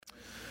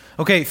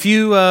Okay, a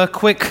few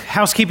quick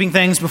housekeeping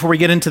things before we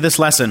get into this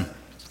lesson.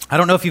 I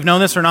don't know if you've known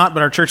this or not,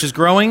 but our church is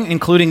growing,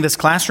 including this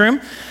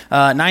classroom.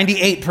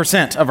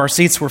 98% of our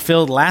seats were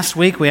filled last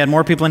week. We had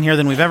more people in here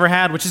than we've ever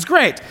had, which is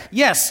great.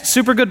 Yes,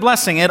 super good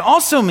blessing. It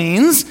also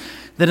means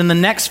that in the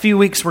next few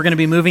weeks, we're going to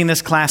be moving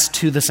this class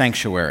to the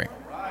sanctuary.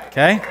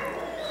 Okay?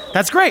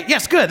 That's great.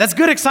 Yes, good. That's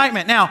good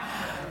excitement. Now,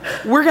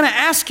 we're going to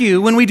ask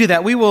you when we do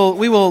that, we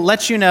will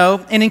let you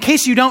know. And in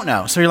case you don't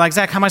know, so you're like,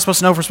 Zach, how am I supposed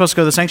to know if we're supposed to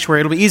go to the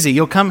sanctuary? It'll be easy.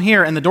 You'll come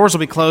here and the doors will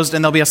be closed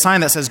and there'll be a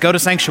sign that says go to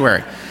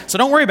sanctuary. So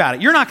don't worry about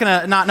it. You're not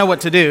going to not know what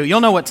to do. You'll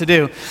know what to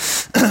do.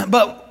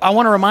 But I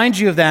want to remind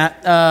you of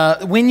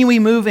that. When we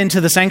move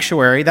into the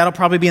sanctuary, that'll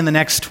probably be in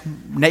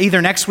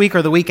either next week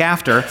or the week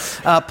after.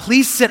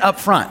 Please sit up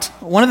front.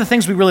 One of the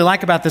things we really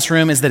like about this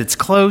room is that it's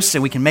close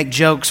and we can make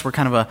jokes. We're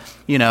kind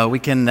of we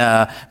can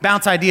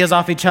bounce ideas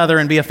off each other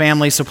and be a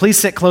family. So please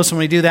sit close when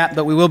we do that,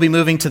 but we will be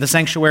moving to the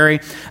sanctuary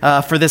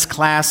for this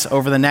class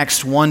over the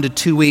next 1 to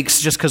 2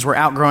 weeks just because we're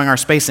outgrowing our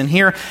space in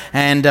here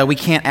and we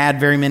can't add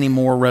very many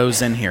more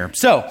rows in here.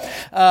 So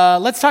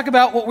let's talk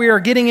about what we are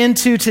getting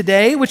into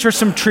today, which are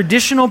some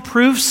traditional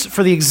proofs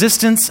for the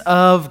existence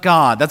of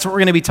God. That's what we're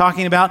going to be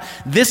talking about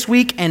this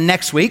week and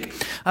next week.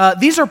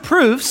 These are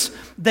proofs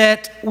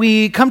that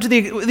we come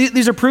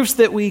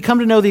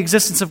to know the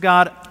existence of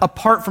God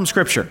apart from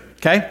Scripture,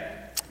 okay?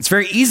 It's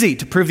very easy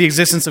to prove the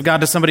existence of God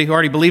to somebody who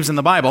already believes in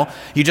the Bible.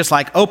 You just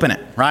open it,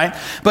 right?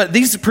 But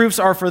these proofs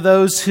are for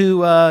those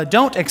who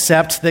don't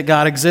accept that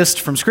God exists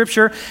from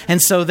Scripture.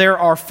 And so there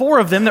are 4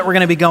 of them that we're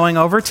going to be going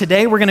over.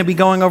 Today we're going to be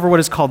going over what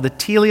is called the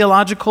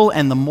teleological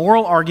and the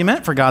moral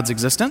argument for God's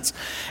existence.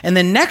 And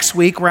then next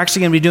week we're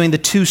actually going to be doing the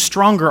 2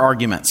 stronger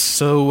arguments.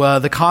 So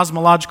the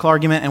cosmological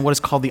argument and what is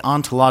called the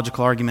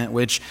ontological argument,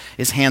 which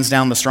is hands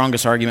down the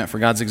strongest argument for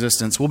God's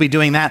existence. We'll be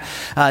doing that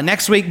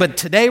next week. But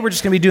today we're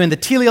just going to be doing the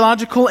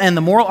teleological and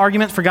the moral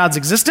argument for God's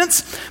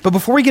existence. But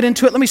before we get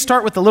into it, let me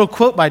start with a little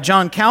quote by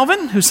John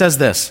Calvin, who says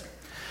this: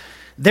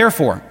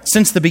 "Therefore,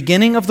 since the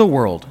beginning of the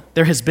world,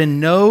 there has been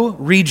no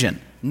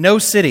region, no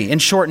city, in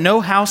short,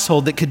 no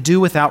household that could do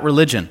without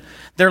religion.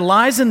 There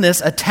lies in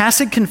this a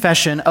tacit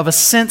confession of a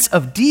sense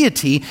of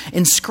deity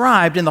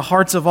inscribed in the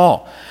hearts of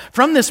all.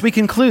 From this we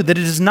conclude that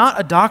it is not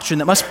a doctrine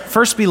that must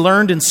first be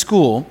learned in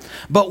school,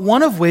 but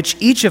one of which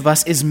each of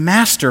us is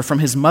master from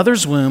his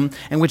mother's womb,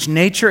 and which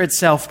nature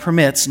itself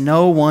permits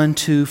no one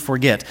to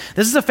forget."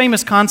 This is a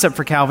famous concept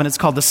for Calvin. It's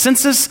called the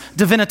sensus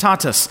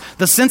divinitatis,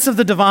 the sense of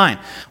the divine.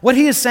 What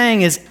he is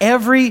saying is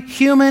every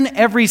human,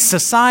 every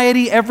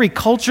society, every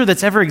culture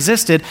that's ever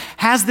existed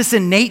has this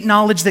innate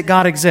knowledge that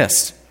God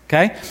exists.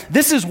 Okay?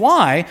 This is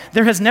why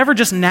there has never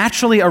just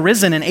naturally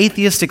arisen an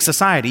atheistic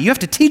society. You have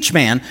to teach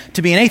man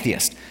to be an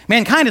atheist.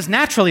 Mankind is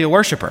naturally a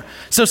worshiper.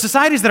 So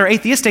societies that are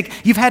atheistic,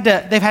 they've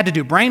had to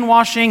do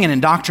brainwashing and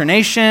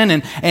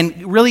indoctrination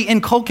and really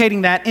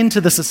inculcating that into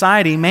the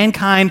society.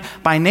 Mankind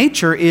by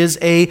nature is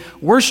a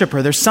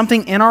worshiper. There's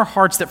something in our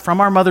hearts that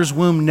from our mother's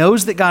womb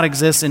knows that God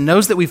exists and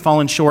knows that we've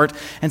fallen short.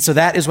 And so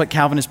that is what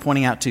Calvin is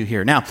pointing out to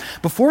here. Now,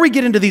 before we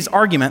get into these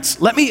arguments,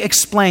 let me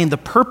explain the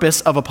purpose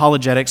of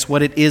apologetics,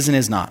 what it is and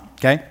is not.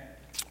 Okay?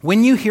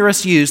 When you hear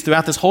us use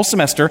throughout this whole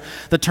semester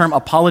the term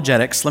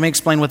apologetics, let me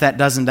explain what that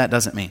does and that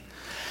doesn't mean.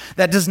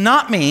 That does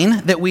not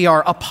mean that we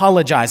are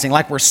apologizing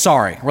like we're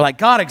sorry. We're like,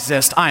 God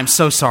exists, I am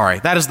so sorry.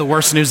 That is the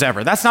worst news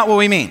ever. That's not what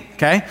we mean,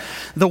 okay?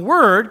 The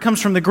word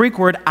comes from the Greek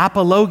word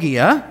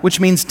apologia, which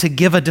means to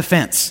give a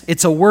defense.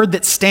 It's a word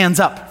that stands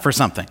up for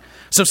something.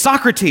 So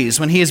Socrates,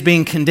 when he is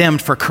being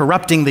condemned for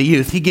corrupting the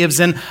youth, he gives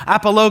an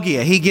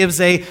apologia. He gives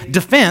a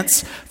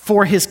defense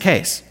for his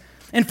case.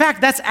 In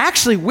fact, that's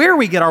actually where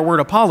we get our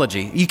word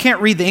apology. You can't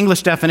read the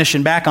English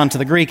definition back onto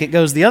the Greek. It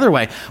goes the other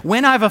way.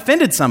 When I've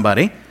offended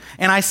somebody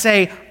and I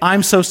say,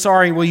 I'm so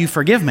sorry, will you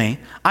forgive me?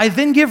 I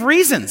then give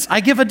reasons. I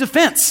give a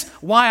defense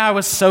why I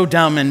was so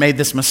dumb and made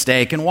this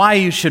mistake and why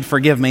you should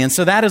forgive me. And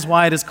so that is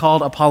why it is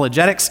called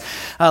apologetics.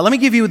 Let me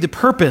give you the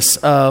purpose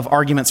of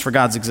arguments for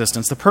God's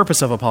existence, the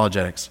purpose of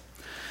apologetics.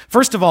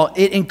 First of all,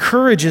 it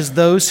encourages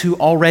those who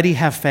already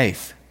have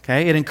faith.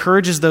 Okay, it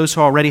encourages those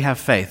who already have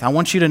faith. I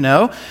want you to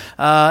know,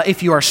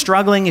 if you are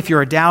struggling, if you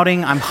are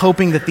doubting, I'm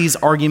hoping that these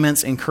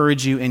arguments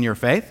encourage you in your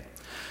faith.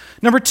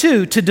 Number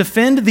 2, to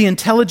defend the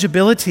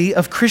intelligibility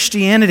of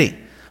Christianity.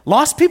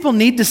 Lost people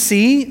need to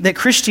see that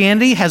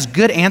Christianity has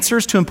good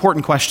answers to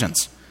important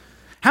questions.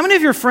 How many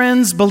of your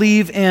friends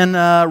believe in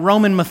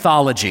Roman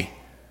mythology?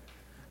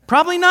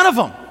 Probably none of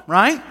them,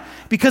 right?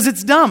 Because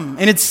it's dumb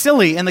and it's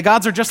silly and the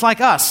gods are just like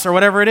us or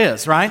whatever it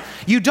is, right?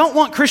 You don't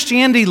want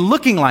Christianity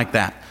looking like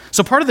that.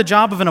 So part of the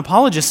job of an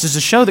apologist is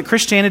to show that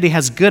Christianity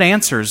has good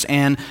answers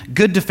and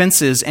good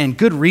defenses and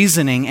good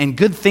reasoning and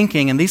good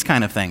thinking and these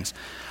kind of things.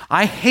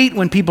 I hate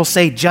when people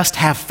say just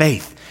have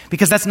faith,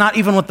 because that's not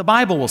even what the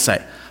Bible will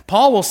say.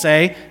 Paul will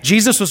say,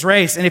 Jesus was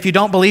raised, and if you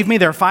don't believe me,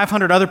 there are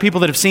 500 other people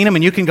that have seen him,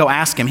 and you can go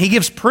ask him. He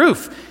gives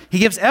proof. He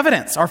gives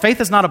evidence. Our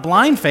faith is not a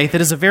blind faith.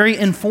 It is a very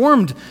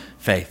informed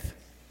faith.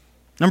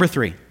 Number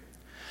 3,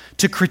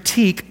 to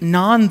critique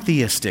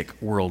non-theistic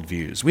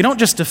worldviews. We don't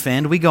just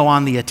defend, we go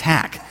on the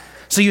attack.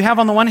 So you have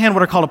on the one hand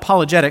what are called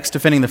apologetics,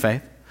 defending the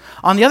faith.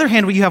 On the other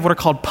hand, you have what are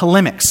called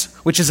polemics,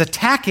 which is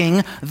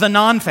attacking the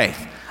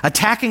non-faith,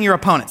 attacking your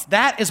opponents.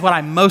 That is what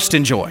I most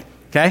enjoy,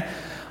 okay?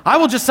 I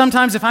will just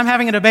sometimes, if I'm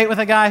having a debate with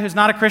a guy who's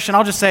not a Christian,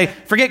 I'll just say,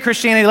 forget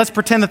Christianity, let's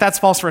pretend that that's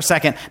false for a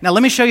second. Now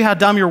let me show you how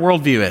dumb your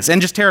worldview is,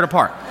 and just tear it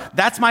apart.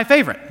 That's my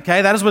favorite,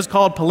 okay? That is what's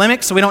called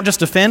polemics, so we don't just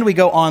defend, we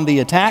go on the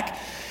attack.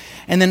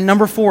 And then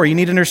number 4, you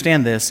need to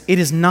understand this. It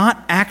is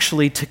not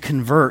actually to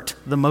convert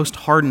the most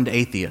hardened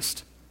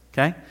atheist,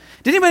 okay?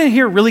 Did anybody in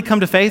here really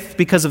come to faith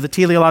because of the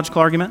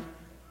teleological argument?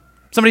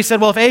 Somebody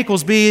said, well, if A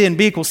equals B and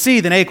B equals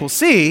C, then A equals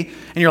C.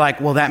 And you're like,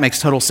 well, that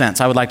makes total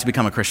sense. I would like to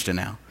become a Christian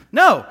now.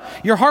 No,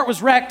 your heart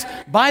was wrecked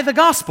by the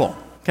gospel,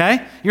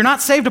 okay? You're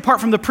not saved apart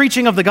from the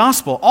preaching of the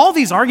gospel. All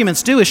these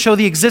arguments do is show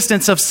the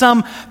existence of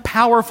some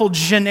powerful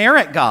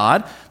generic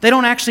God. They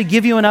don't actually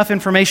give you enough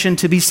information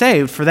to be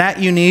saved. For that,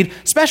 you need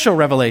special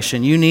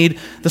revelation. You need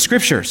the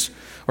scriptures.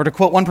 Or to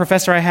quote one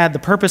professor I had, the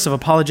purpose of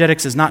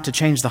apologetics is not to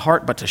change the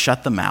heart, but to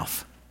shut the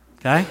mouth,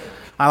 okay?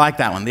 I like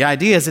that one. The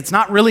idea is it's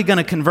not really going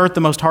to convert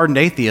the most hardened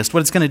atheist. What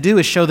it's going to do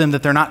is show them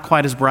that they're not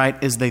quite as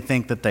bright as they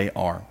think that they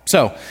are.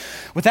 So,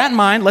 with that in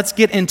mind, let's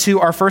get into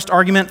our first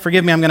argument.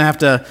 Forgive me, I'm going to have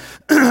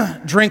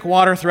to drink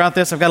water throughout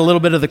this. I've got a little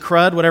bit of the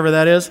crud, whatever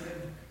that is.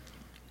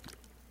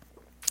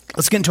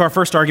 Let's get into our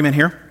first argument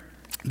here.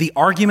 The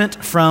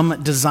argument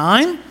from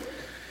design.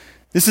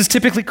 This is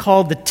typically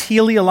called the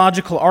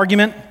teleological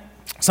argument.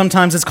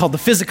 Sometimes it's called the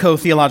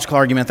physico-theological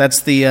argument.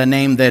 That's the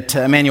name that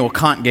Immanuel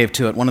Kant gave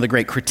to it, one of the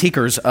great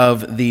critiquers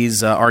of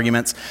these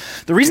arguments.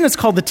 The reason it's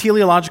called the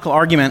teleological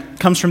argument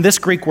comes from this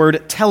Greek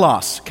word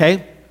telos,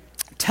 okay?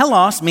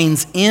 Telos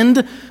means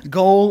end,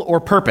 goal,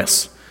 or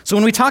purpose. So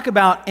when we talk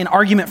about an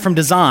argument from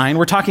design,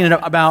 we're talking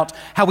about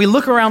how we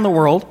look around the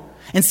world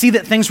and see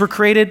that things were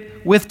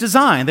created with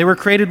design. They were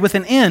created with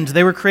an end.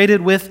 They were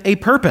created with a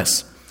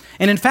purpose.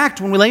 And in fact,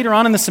 when we later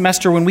on in the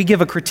semester, when we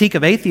give a critique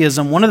of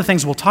atheism, one of the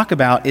things we'll talk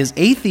about is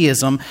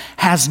atheism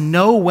has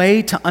no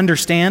way to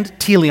understand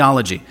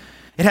teleology.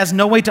 It has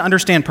no way to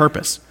understand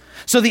purpose.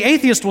 So the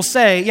atheist will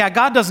say, yeah,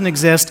 God doesn't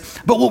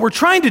exist, but what we're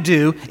trying to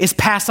do is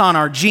pass on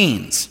our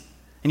genes.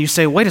 And you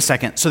say, wait a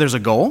second, so there's a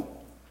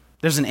goal,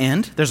 there's an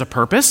end, there's a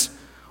purpose?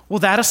 Well,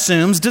 that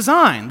assumes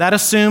design, that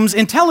assumes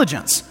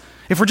intelligence.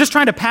 If we're just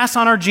trying to pass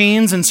on our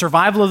genes and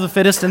survival of the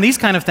fittest and these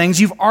kind of things,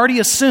 you've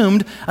already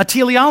assumed a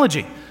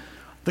teleology.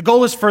 The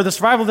goal is for the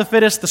survival of the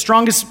fittest, the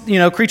strongest,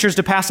 creatures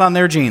to pass on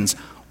their genes.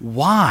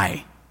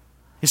 Why?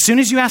 As soon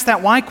as you ask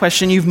that why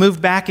question, you've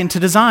moved back into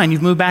design.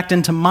 You've moved back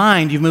into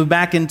mind. You've moved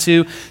back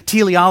into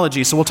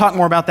teleology. So we'll talk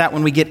more about that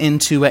when we get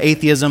into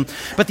atheism.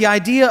 But the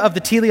idea of the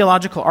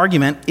teleological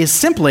argument is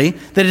simply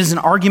that it is an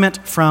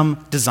argument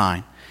from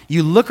design.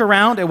 You look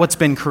around at what's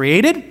been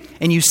created,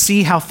 and you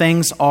see how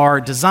things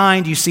are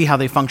designed. You see how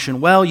they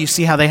function well. You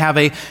see how they have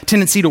a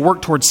tendency to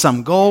work towards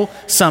some goal,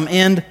 some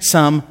end,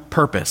 some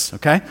purpose,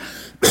 okay?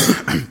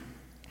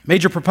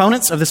 Major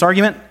proponents of this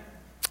argument: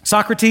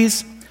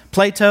 Socrates,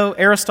 Plato,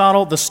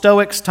 Aristotle, the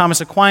Stoics,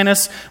 Thomas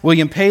Aquinas,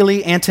 William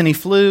Paley, Antony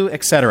Flew,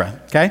 etc.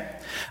 Okay?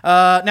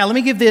 Now, let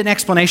me give an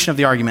explanation of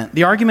the argument.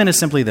 The argument is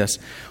simply this.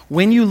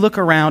 When you look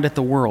around at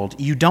the world,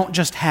 you don't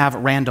just have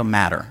random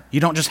matter. You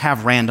don't just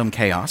have random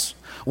chaos.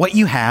 What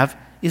you have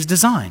is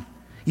design.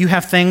 You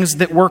have things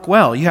that work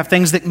well. You have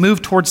things that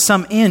move towards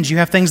some end. You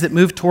have things that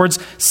move towards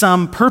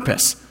some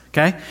purpose.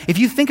 Okay? If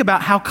you think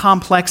about how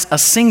complex a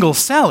single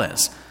cell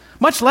is,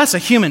 much less a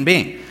human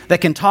being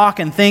that can talk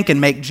and think and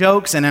make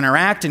jokes and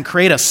interact and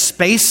create a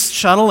space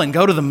shuttle and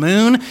go to the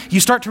moon, you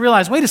start to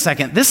realize, wait a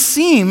second, this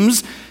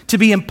seems to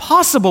be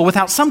impossible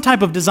without some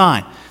type of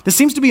design. This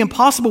seems to be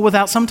impossible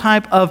without some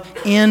type of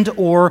end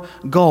or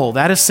goal.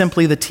 That is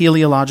simply the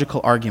teleological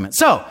argument.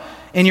 So,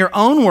 in your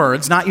own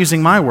words, not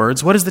using my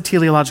words, what is the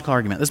teleological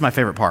argument? This is my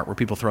favorite part where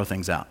people throw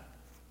things out.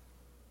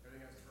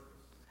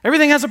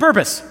 Everything has a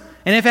purpose.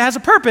 And if it has a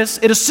purpose,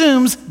 it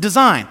assumes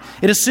design.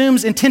 It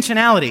assumes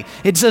intentionality.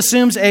 It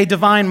assumes a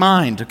divine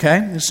mind, okay?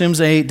 It assumes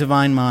a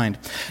divine mind.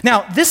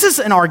 Now, this is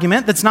an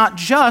argument that's not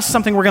just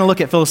something we're going to look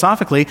at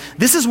philosophically.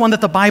 This is one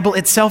that the Bible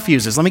itself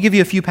uses. Let me give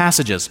you a few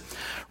passages.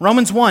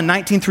 Romans 1,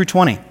 19 through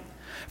 20.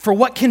 For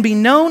what can be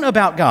known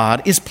about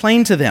God is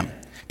plain to them,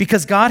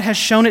 because God has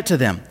shown it to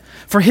them.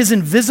 For his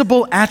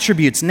invisible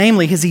attributes,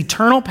 namely his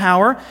eternal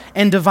power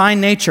and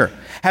divine nature,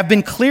 have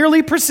been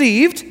clearly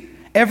perceived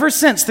ever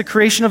since the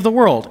creation of the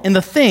world in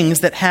the things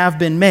that have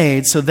been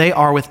made, so they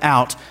are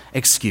without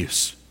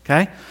excuse.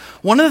 Okay?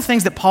 One of the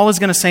things that Paul is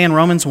going to say in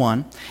Romans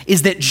 1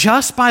 is that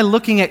just by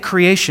looking at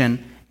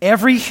creation,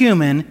 every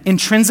human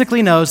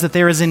intrinsically knows that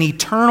there is an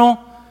eternal,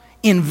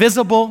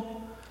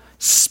 invisible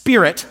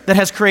spirit that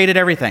has created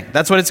everything.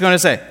 That's what it's going to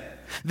say.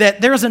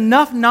 That there is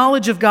enough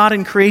knowledge of God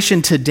in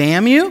creation to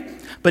damn you,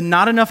 but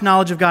not enough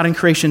knowledge of God in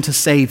creation to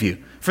save you.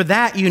 For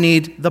that, you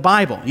need the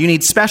Bible. You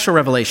need special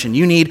revelation.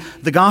 You need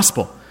the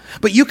gospel.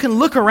 But you can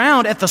look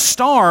around at the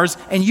stars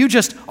and you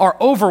just are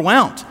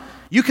overwhelmed.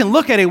 You can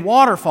look at a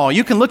waterfall.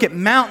 You can look at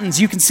mountains.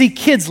 You can see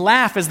kids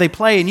laugh as they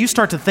play, and you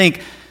start to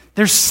think,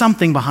 there's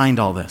something behind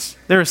all this.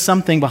 There is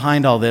something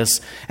behind all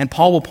this, and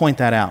Paul will point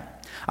that out.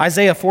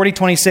 Isaiah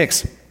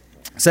 40:26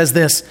 says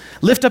this,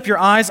 lift up your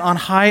eyes on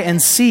high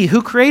and see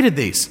who created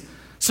these.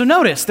 So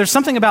notice, there's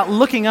something about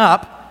looking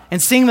up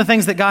and seeing the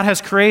things that God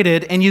has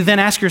created, and you then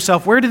ask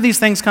yourself, where did these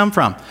things come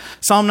from?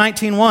 Psalm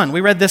 19:1,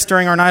 we read this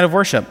during our night of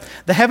worship.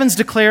 The heavens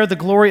declare the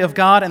glory of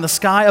God, and the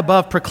sky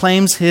above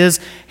proclaims his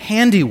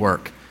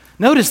handiwork.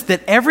 Notice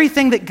that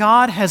everything that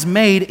God has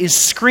made is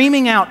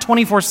screaming out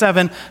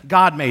 24/7,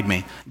 God made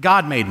me,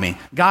 God made me,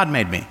 God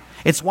made me.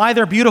 It's why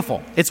they're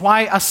beautiful. It's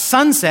why a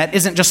sunset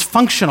isn't just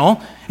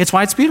functional, it's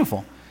why it's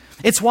beautiful.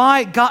 It's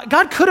why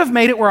God could have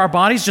made it where our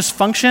bodies just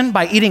function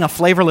by eating a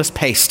flavorless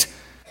paste.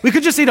 We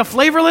could just eat a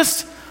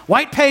flavorless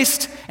white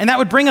paste, and that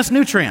would bring us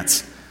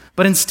nutrients.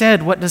 But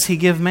instead, what does he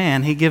give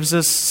man? He gives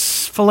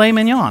us filet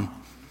mignon,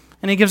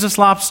 and he gives us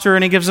lobster,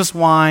 and he gives us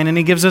wine, and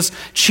he gives us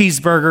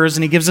cheeseburgers,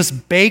 and he gives us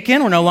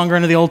bacon. We're no longer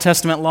under the Old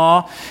Testament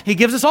law. He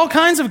gives us all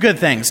kinds of good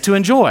things to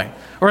enjoy.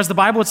 Or as the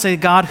Bible would say,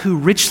 God who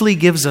richly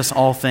gives us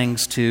all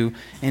things to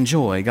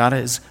enjoy. God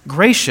is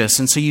gracious,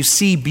 and so you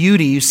see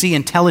beauty, you see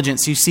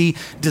intelligence, you see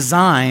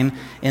design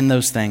in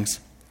those things.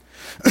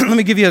 Let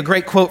me give you a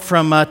great quote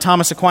from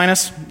Thomas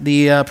Aquinas,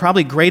 the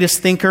probably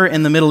greatest thinker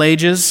in the Middle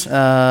Ages,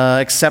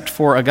 except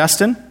for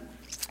Augustine.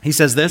 He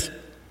says this,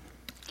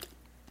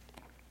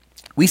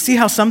 we see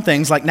how some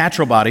things, like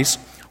natural bodies,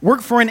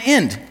 work for an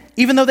end,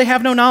 even though they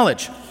have no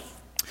knowledge.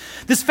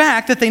 This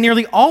fact that they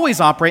nearly always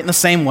operate in the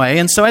same way,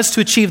 and so as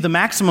to achieve the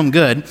maximum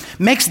good,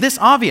 makes this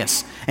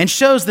obvious and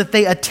shows that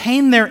they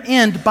attain their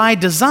end by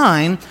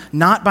design,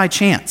 not by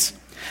chance.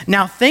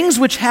 Now, things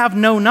which have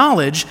no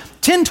knowledge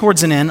tend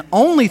towards an end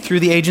only through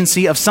the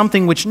agency of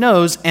something which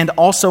knows and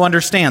also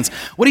understands.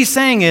 What he's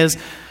saying is,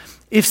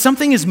 if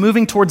something is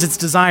moving towards its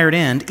desired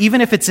end,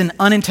 even if it's an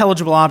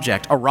unintelligible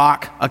object, a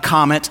rock, a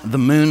comet, the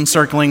moon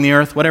circling the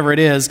earth, whatever it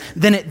is,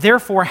 then it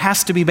therefore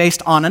has to be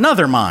based on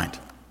another mind,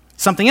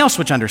 something else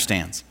which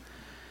understands.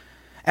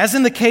 As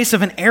in the case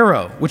of an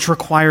arrow, which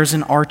requires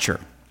an archer.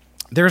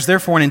 There is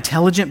therefore an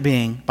intelligent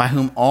being by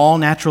whom all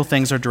natural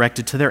things are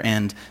directed to their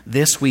end.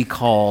 This we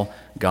call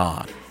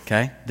God.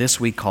 Okay? This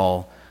we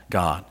call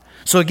God.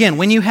 So again,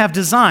 when you have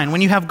design,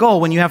 when you have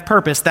goal, when you have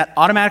purpose, that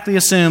automatically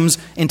assumes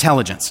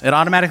intelligence. It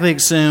automatically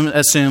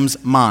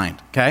assumes mind.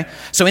 Okay?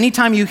 So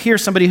anytime you hear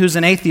somebody who's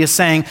an atheist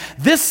saying,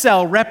 this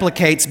cell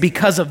replicates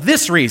because of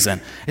this reason,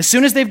 as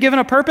soon as they've given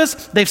a purpose,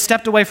 they've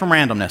stepped away from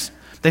randomness.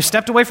 They've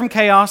stepped away from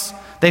chaos.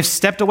 They've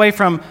stepped away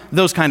from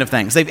those kind of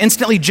things. They've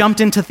instantly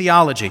jumped into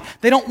theology.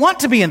 They don't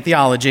want to be in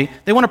theology.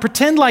 They want to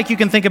pretend like you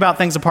can think about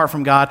things apart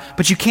from God,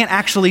 but you can't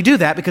actually do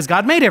that because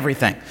God made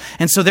everything.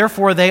 And so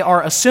therefore they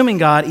are assuming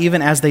God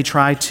even as they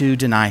try to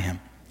deny him.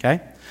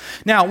 Okay?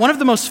 Now, one of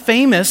the most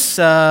famous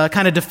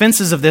kind of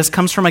defenses of this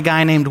comes from a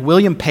guy named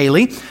William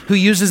Paley, who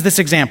uses this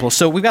example.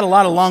 So we've got a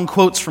lot of long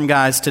quotes from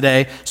guys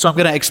today, so I'm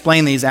going to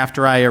explain these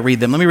after I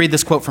read them. Let me read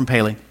this quote from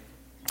Paley.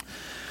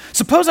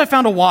 Suppose I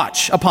found a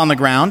watch upon the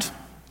ground,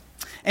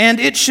 and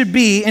it should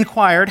be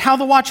inquired how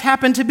the watch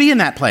happened to be in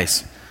that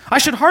place. I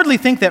should hardly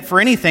think that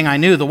for anything I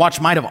knew, the watch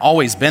might have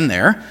always been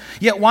there.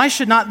 Yet why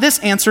should not this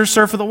answer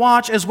serve for the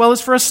watch as well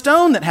as for a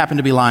stone that happened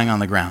to be lying on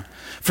the ground?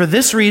 For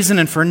this reason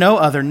and for no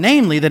other,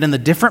 namely that in the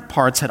different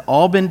parts had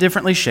all been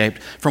differently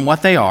shaped from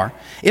what they are,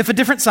 if a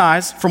different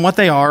size from what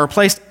they are, or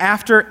placed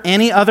after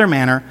any other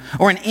manner,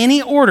 or in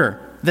any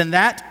order than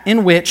that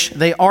in which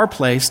they are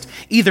placed,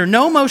 either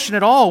no motion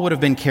at all would have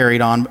been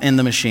carried on in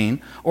the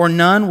machine, or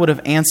none would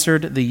have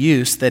answered the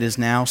use that is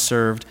now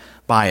served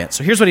by it.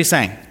 So here's what he's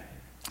saying.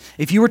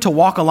 If you were to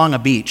walk along a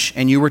beach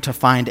and you were to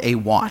find a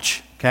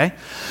watch, okay,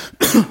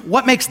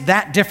 what makes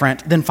that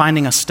different than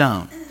finding a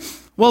stone?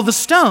 Well, the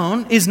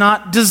stone is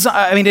not,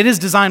 it is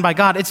designed by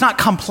God. It's not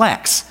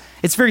complex.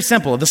 It's very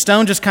simple. The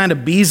stone just kind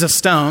of bees a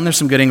stone. There's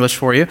some good English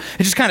for you.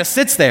 It just kind of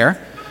sits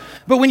there.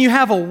 But when you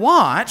have a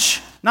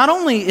watch, not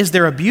only is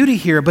there a beauty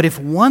here, but if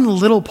one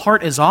little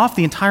part is off,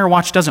 the entire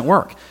watch doesn't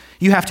work.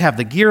 You have to have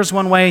the gears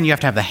one way, and you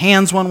have to have the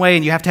hands one way,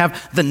 and you have to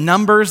have the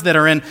numbers that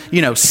are in,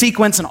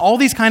 sequence, and all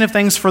these kind of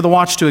things for the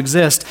watch to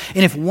exist.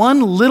 And if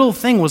one little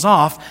thing was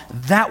off,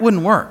 that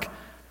wouldn't work.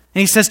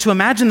 And he says to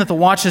imagine that the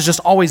watch has just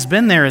always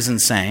been there is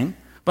insane,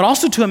 but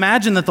also to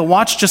imagine that the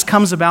watch just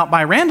comes about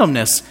by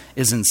randomness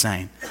is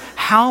insane.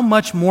 How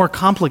much more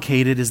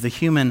complicated is the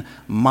human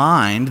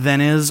mind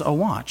than is a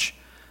watch?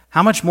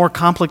 How much more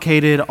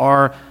complicated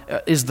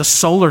is the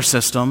solar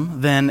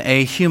system than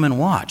a human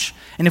watch?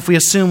 And if we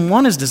assume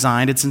one is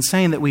designed, it's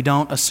insane that we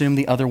don't assume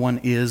the other one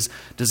is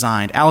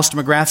designed.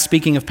 Alistair McGrath,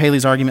 speaking of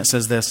Paley's argument,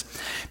 says this.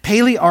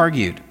 Paley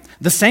argued,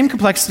 the same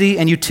complexity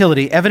and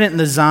utility evident in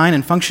the design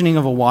and functioning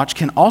of a watch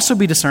can also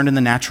be discerned in the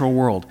natural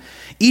world.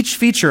 Each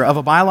feature of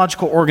a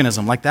biological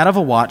organism, like that of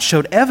a watch,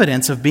 showed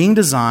evidence of being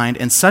designed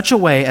in such a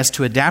way as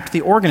to adapt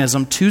the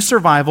organism to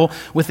survival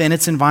within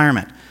its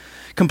environment.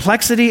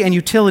 Complexity and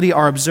utility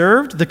are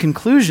observed. The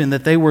conclusion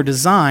that they were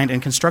designed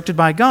and constructed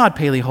by God,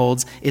 Paley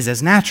holds, is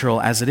as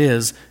natural as it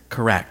is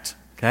correct.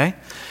 Okay?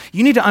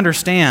 You need to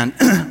understand,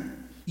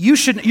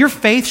 your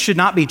faith should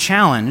not be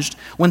challenged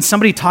when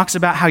somebody talks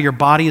about how your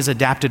body is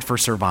adapted for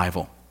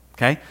survival.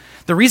 Okay?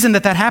 The reason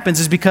that happens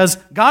is because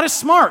God is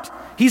smart.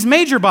 He's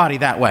made your body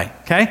that way,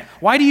 okay?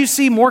 Why do you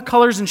see more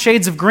colors and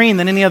shades of green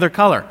than any other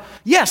color?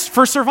 Yes,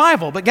 for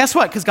survival, but guess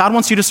what? Because God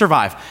wants you to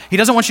survive. He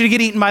doesn't want you to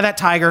get eaten by that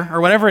tiger or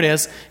whatever it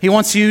is. He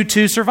wants you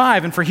to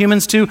survive and for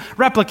humans to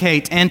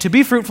replicate and to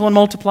be fruitful and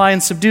multiply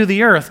and subdue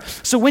the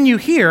earth. So when you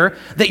hear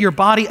that your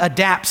body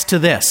adapts to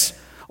this,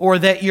 or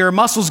that your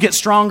muscles get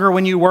stronger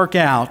when you work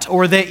out,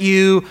 or that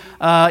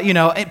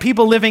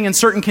people living in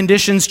certain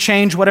conditions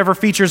change whatever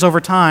features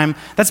over time,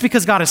 that's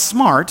because God is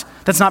smart.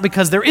 That's not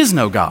because there is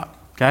no God,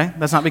 okay?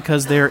 That's not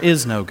because there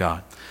is no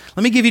God.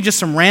 Let me give you just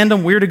some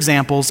random weird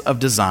examples of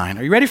design.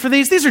 Are you ready for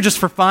these? These are just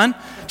for fun,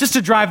 just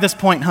to drive this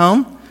point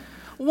home.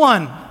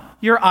 1,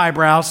 your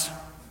eyebrows.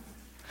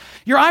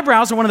 Your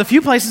eyebrows are one of the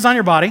few places on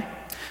your body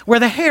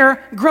where the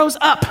hair grows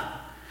up.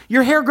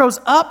 Your hair grows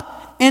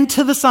up and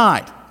to the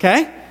side,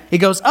 okay? It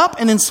goes up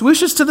and then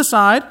swooshes to the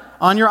side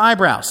on your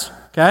eyebrows,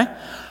 okay?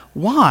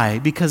 Why?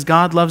 Because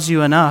God loves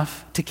you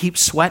enough to keep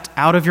sweat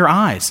out of your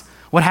eyes.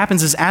 What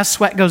happens is as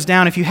sweat goes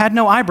down, if you had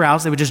no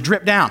eyebrows, they would just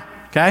drip down,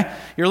 okay?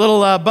 Your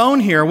little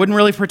bone here wouldn't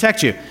really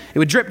protect you. It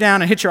would drip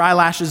down and hit your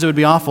eyelashes. It would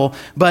be awful.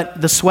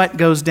 But the sweat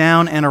goes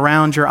down and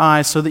around your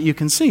eyes so that you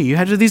can see. You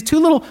have these 2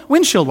 little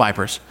windshield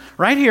wipers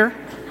right here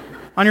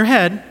on your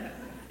head,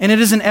 and it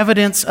is an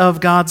evidence of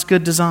God's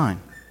good design.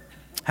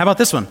 How about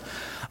this one?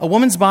 A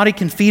woman's body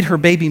can feed her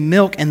baby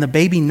milk and the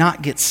baby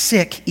not get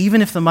sick,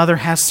 even if the mother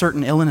has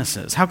certain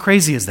illnesses. How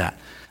crazy is that?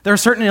 There are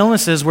certain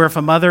illnesses where if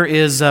a mother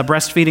is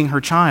breastfeeding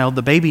her child,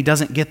 the baby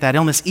doesn't get that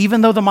illness,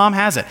 even though the mom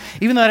has it.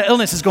 Even though that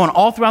illness is going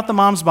all throughout the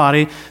mom's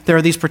body, there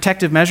are these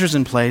protective measures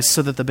in place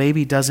so that the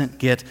baby doesn't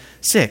get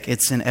sick.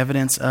 It's an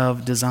evidence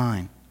of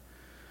design.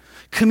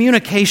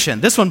 Communication.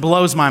 This one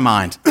blows my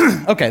mind.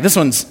 Okay, this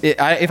one's,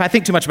 if I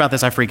think too much about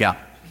this, I freak out.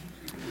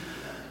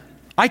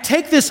 I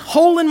take this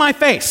hole in my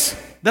face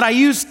that I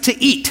use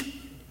to eat,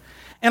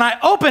 and I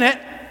open it,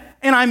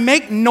 and I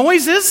make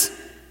noises,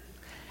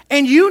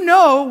 and you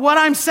know what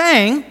I'm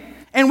saying,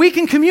 and we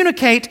can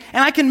communicate,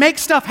 and I can make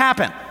stuff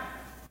happen.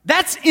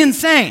 That's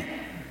insane.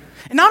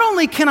 And not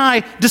only can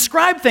I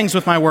describe things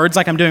with my words,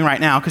 like I'm doing right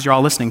now, because you're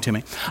all listening to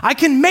me, I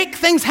can make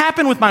things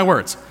happen with my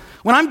words.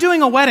 When I'm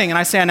doing a wedding, and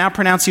I say, I now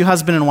pronounce you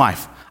husband and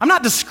wife, I'm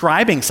not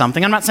describing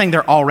something. I'm not saying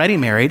they're already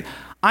married.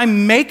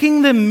 I'm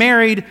making them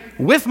married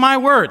with my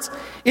words.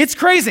 It's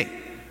crazy.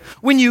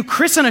 When you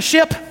christen a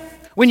ship,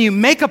 when you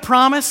make a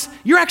promise,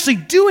 you're actually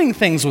doing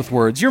things with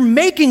words. You're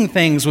making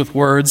things with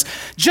words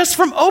just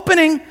from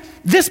opening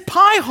this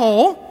pie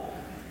hole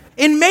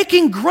and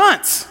making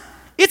grunts.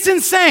 It's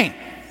insane.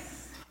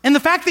 And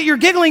the fact that you're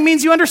giggling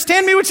means you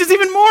understand me, which is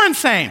even more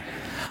insane.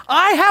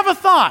 I have a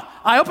thought.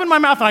 I open my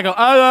mouth and I go,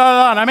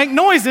 and I make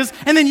noises,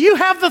 and then you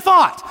have the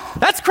thought.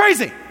 That's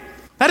crazy.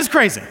 That is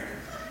crazy.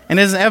 And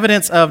it is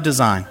evidence of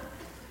design.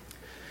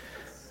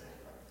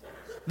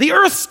 The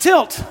earth's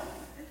tilt.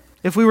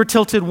 If we were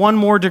tilted 1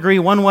 more degree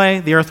one way,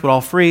 the earth would all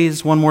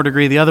freeze. 1 more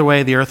degree the other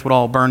way, the earth would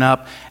all burn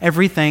up.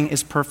 Everything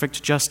is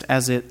perfect just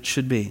as it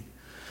should be.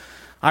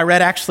 I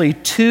read actually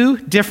 2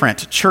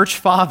 different church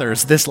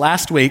fathers this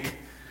last week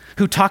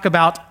who talk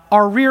about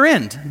our rear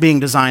end being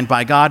designed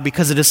by God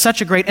because it is such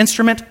a great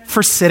instrument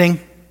for sitting.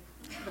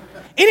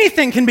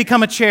 Anything can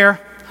become a chair,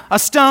 a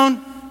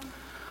stone,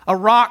 a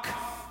rock,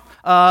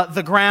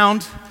 the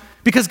ground,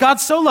 because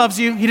God so loves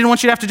you, He didn't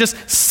want you to have to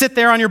just sit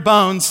there on your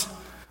bones.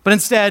 But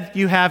instead,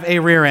 you have a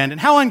rear end. And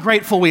how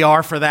ungrateful we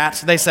are for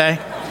that, they say.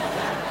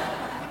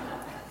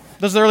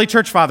 Those are the early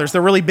church fathers.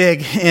 They're really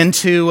big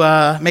into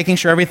making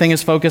sure everything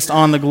is focused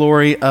on the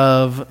glory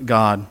of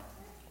God.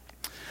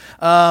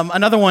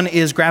 Another one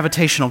is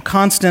gravitational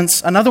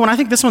constants. Another one, I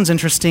think this one's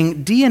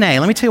interesting, DNA.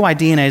 Let me tell you why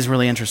DNA is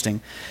really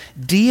interesting.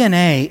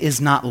 DNA is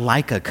not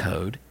like a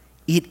code.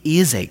 It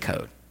is a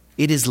code.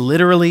 It is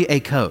literally a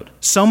code.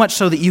 So much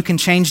so that you can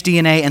change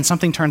DNA and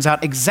something turns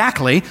out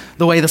exactly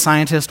the way the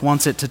scientist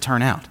wants it to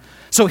turn out.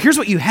 So here's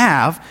what you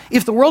have.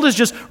 If the world is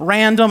just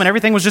random and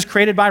everything was just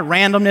created by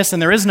randomness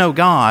and there is no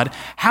God,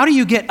 how do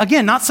you get,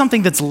 again, not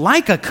something that's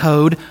like a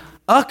code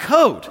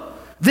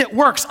that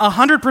works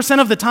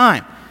 100% of the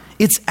time?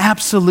 It's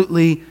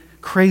absolutely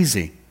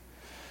crazy.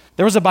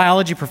 There was a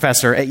biology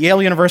professor at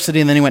Yale University,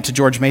 and then he went to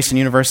George Mason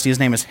University. His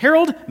name is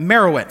Harold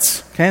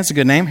Merowitz. Okay, that's a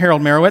good name,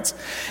 Harold Merowitz.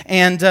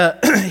 And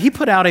he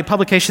put out a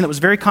publication that was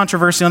very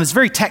controversial, and it's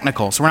very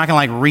technical, so we're not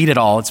going to read it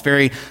all. It's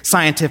very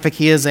scientific.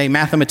 He is a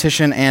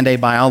mathematician and a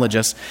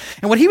biologist.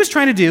 And what he was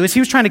trying to do is he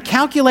was trying to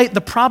calculate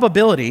the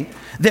probability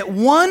that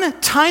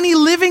one tiny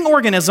living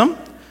organism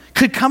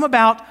could come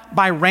about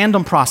by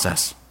random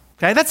process.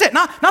 Okay, that's it.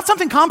 Not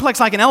something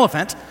complex like an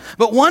elephant,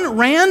 but one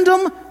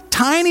random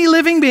tiny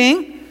living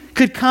being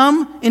could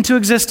come into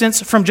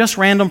existence from just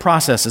random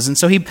processes. And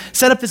so he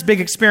set up this big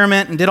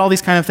experiment and did all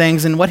these kind of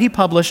things. And what he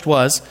published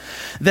was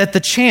that the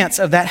chance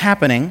of that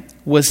happening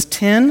was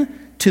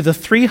 10 to the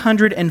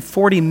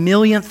 340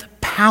 millionth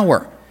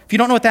power. If you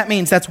don't know what that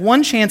means, that's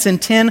 1 chance in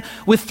 10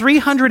 with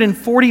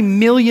 340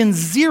 million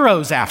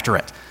zeros after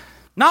it.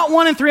 Not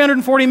 1 in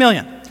 340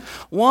 million.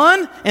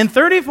 1 in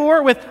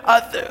 34 with,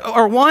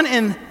 or 1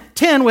 in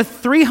 10 with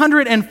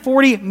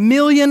 340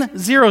 million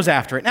zeros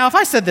after it. Now, if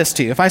I said this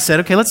to you, if I said,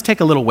 okay, let's take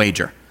a little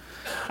wager.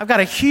 I've got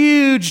a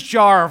huge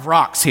jar of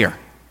rocks here,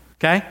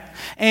 okay?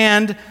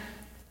 And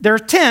there are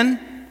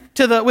 10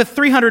 with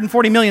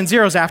 340 million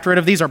zeros after it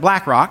of these are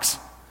black rocks,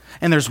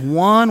 and there's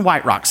one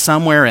white rock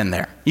somewhere in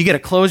there. You get to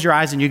close your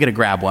eyes and you get to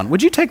grab one.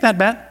 Would you take that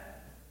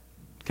bet?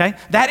 Okay?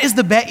 That is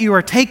the bet you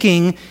are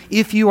taking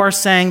if you are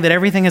saying that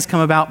everything has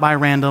come about by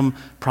random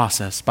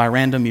process, by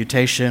random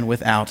mutation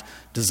without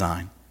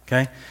design.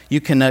 Okay?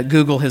 You can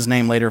Google his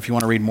name later if you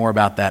want to read more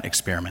about that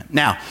experiment.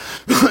 Now,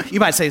 you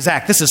might say,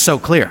 Zach, this is so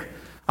clear.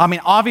 I mean,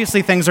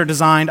 obviously things are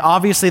designed.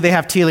 Obviously they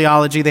have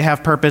teleology. They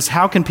have purpose.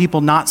 How can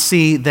people not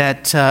see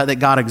that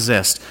God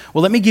exists?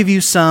 Well, let me give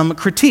you some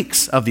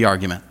critiques of the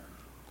argument.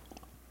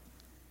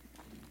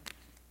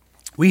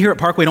 We here at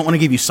Parkway don't want to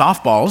give you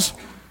softballs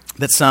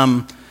that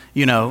some,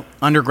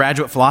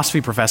 undergraduate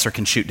philosophy professor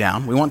can shoot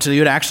down. We want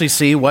you to actually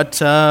see what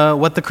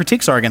the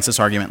critiques are against this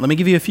argument. Let me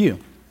give you a few.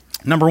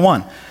 Number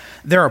one,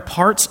 there are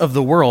parts of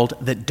the world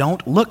that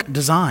don't look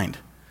designed.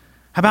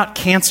 How about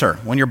cancer,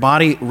 when your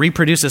body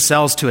reproduces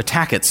cells to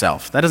attack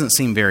itself? That doesn't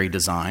seem very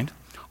designed.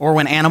 Or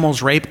when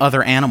animals rape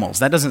other animals.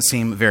 That doesn't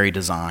seem very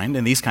designed,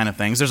 and these kind of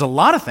things. There's a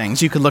lot of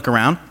things you could look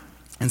around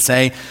and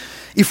say,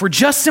 if we're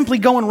just simply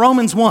going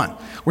Romans 1,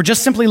 we're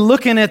just simply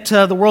looking at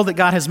the world that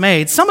God has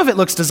made, some of it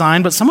looks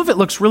designed, but some of it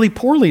looks really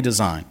poorly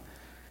designed.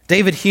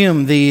 David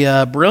Hume,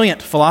 the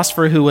brilliant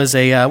philosopher who was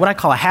what I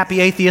call a happy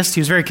atheist.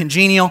 He was very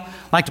congenial,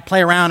 liked to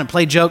play around and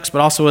play jokes,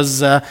 but also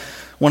was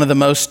one of the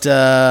most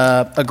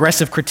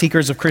aggressive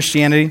critiquers of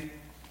Christianity,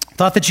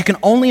 thought that you can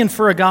only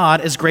infer a God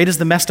as great as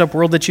the messed up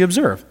world that you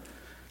observe.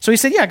 So he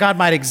said, yeah, God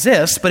might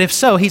exist, but if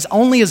so, he's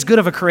only as good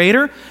of a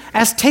creator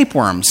as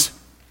tapeworms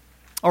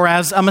or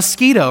as a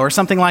mosquito or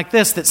something like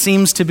this that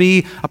seems to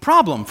be a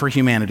problem for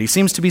humanity,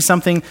 seems to be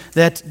something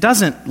that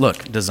doesn't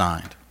look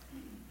designed.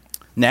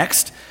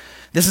 Next,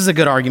 this is a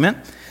good argument.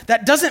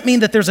 That doesn't mean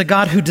that there's a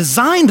God who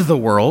designed the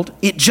world.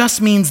 It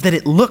just means that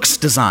it looks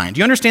designed. Do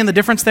you understand the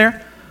difference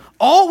there?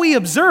 All we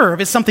observe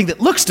is something that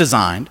looks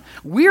designed.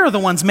 We're the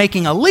ones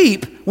making a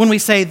leap when we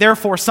say,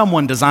 therefore,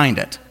 someone designed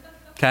it.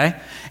 Okay?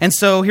 And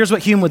so here's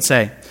what Hume would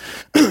say.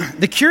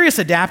 The curious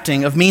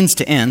adapting of means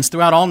to ends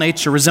throughout all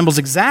nature resembles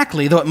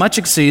exactly, though it much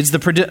exceeds, the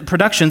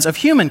productions of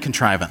human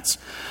contrivance,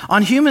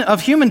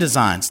 of human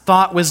designs,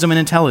 thought, wisdom, and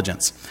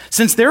intelligence.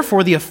 Since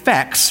therefore the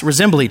effects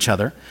resemble each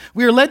other,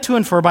 we are led to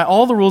infer by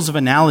all the rules of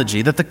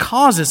analogy that the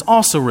causes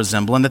also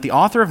resemble, and that the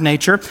author of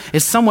nature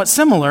is somewhat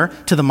similar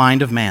to the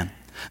mind of man,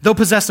 though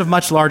possessed of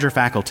much larger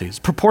faculties,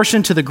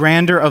 proportioned to the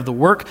grandeur of the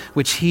work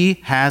which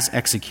he has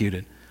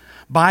executed.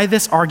 By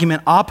this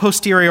argument a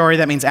posteriori,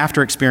 that means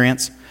after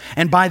experience,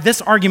 and by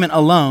this argument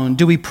alone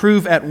do we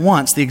prove at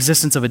once the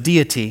existence of a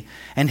deity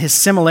and his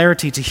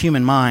similarity to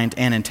human mind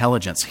and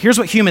intelligence. Here's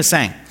what Hume is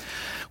saying.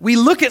 We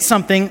look at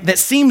something that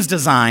seems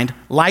designed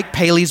like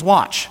Paley's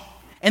watch,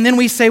 and then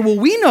we say, well,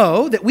 we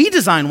know that we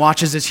design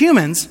watches as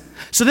humans,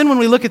 so then when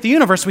we look at the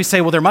universe, we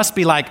say, well, there must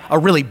be like a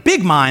really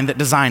big mind that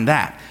designed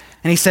that.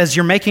 And he says,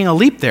 you're making a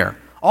leap there.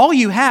 All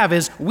you have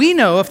is we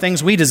know of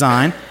things we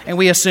design, and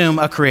we assume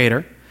a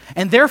creator.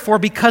 And therefore,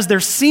 because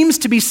there seems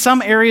to be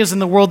some areas in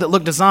the world that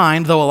look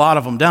designed, though a lot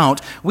of them don't,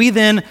 we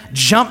then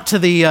jump to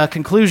the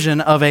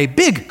conclusion of a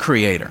big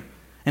creator.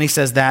 And he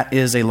says that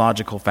is a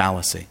logical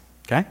fallacy.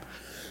 Okay?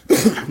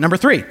 Number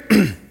 3,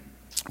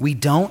 we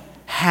don't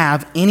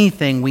have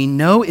anything we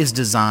know is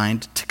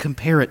designed to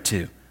compare it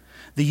to.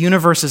 The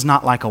universe is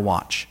not like a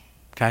watch.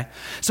 Okay?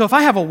 So if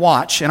I have a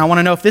watch and I want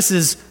to know if this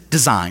is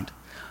designed,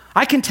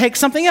 I can take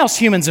something else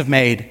humans have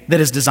made that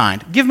is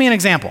designed. Give me an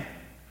example.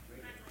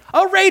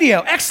 A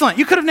radio. Excellent.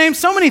 You could have named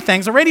so many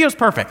things. A radio is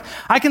perfect.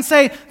 I can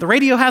say the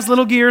radio has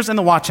little gears and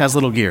the watch has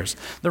little gears.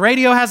 The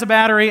radio has a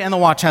battery and the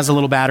watch has a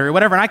little battery,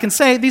 whatever. And I can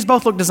say these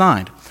both look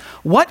designed.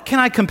 What can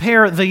I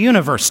compare the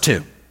universe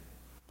to?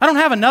 I don't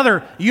have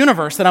another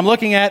universe that I'm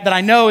looking at that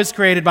I know is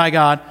created by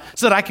God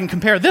so that I can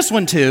compare this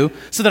one to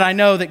so that I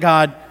know that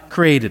God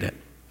created it.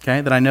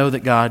 Okay? That I know that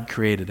God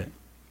created it.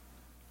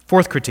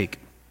 4th critique.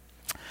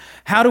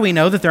 How do we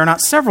know that there are not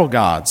several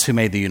gods who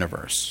made the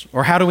universe?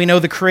 Or how do we know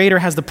the Creator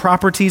has the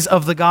properties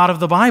of the God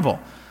of the Bible?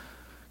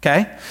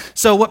 Okay?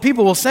 So what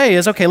people will say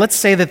is, okay, let's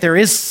say that there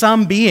is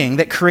some being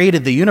that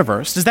created the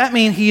universe. Does that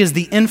mean he is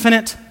the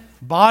infinite,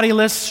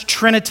 bodiless,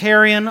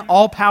 Trinitarian,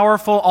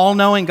 all-powerful,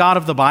 all-knowing God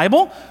of the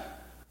Bible?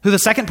 Who the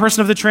second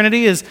person of the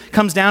Trinity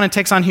comes down and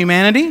takes on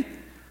humanity?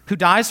 Who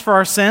dies for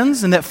our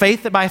sins? And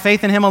that by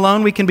faith in him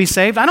alone we can be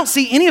saved? I don't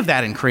see any of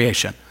that in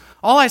creation.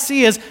 All I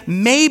see is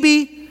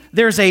maybe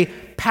there's a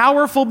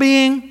powerful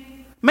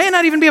being, may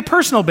not even be a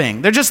personal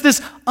being. They're just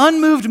this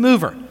unmoved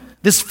mover,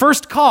 this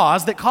first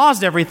cause that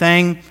caused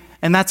everything,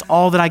 and that's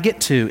all that I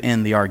get to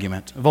in the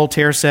argument.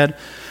 Voltaire said,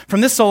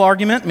 from this sole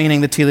argument,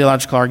 meaning the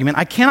teleological argument,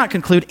 I cannot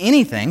conclude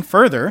anything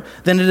further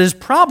than it is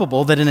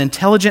probable that an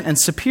intelligent and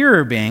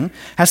superior being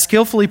has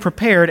skillfully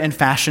prepared and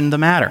fashioned the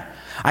matter.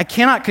 I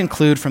cannot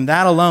conclude from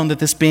that alone that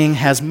this being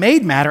has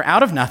made matter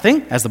out of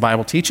nothing, as the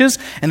Bible teaches,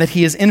 and that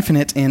he is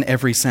infinite in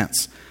every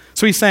sense.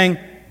 So he's saying,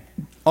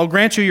 I'll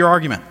grant you your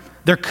argument.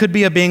 There could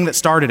be a being that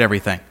started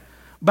everything.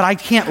 But I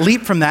can't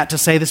leap from that to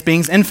say this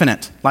being's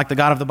infinite, like the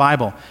God of the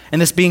Bible, and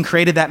this being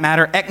created that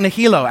matter ex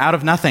nihilo, out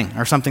of nothing,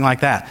 or something like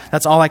that.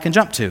 That's all I can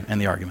jump to in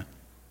the argument.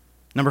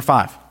 Number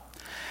 5,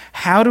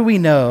 how do we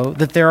know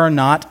that there are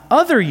not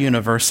other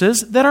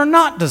universes that are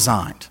not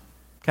designed?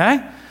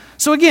 Okay?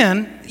 So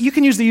again, you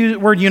can use the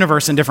word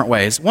universe in different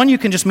ways. One, you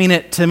can just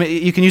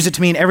you can use it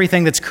to mean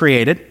everything that's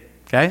created.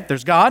 Okay?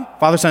 There's God,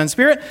 Father, Son, and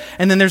Spirit,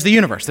 and then there's the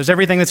universe. There's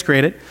everything that's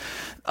created.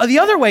 The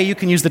other way you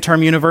can use the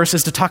term universe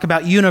is to talk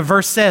about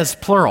universes,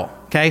 plural,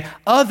 okay?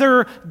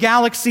 Other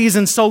galaxies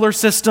and solar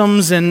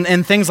systems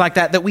and things like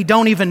that we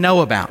don't even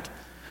know about.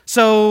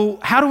 So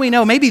how do we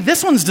know? Maybe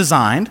this one's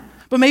designed,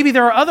 but maybe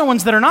there are other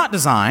ones that are not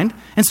designed,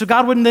 and so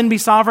God wouldn't then be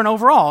sovereign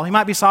over all. He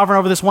might be sovereign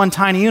over this one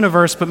tiny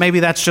universe, but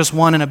maybe that's just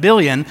 1 in a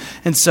billion,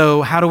 and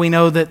so how do we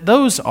know that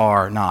those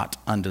are not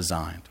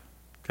undesigned?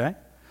 Okay?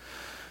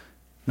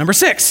 Number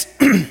 6,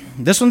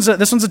 this one's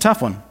a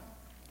tough one.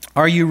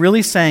 Are you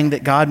really saying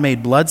that God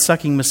made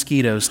blood-sucking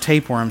mosquitoes,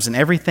 tapeworms, and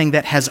everything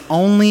that has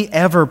only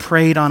ever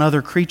preyed on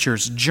other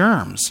creatures,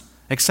 germs,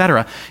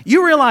 etc.?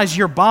 You realize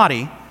your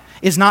body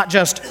is not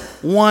just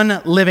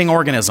one living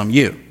organism,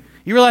 you.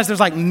 You realize there's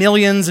like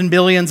millions and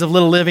billions of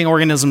little living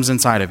organisms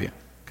inside of you,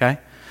 okay?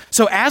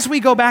 So as we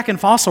go back in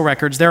fossil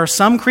records, there are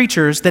some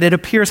creatures that it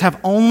appears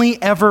have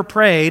only ever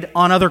preyed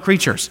on other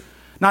creatures.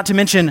 Not to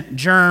mention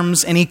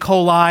germs and E.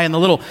 coli and the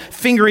little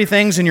fingery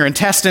things in your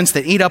intestines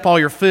that eat up all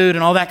your food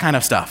and all that kind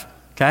of stuff,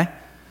 okay?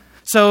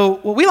 So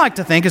what we like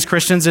to think as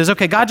Christians is,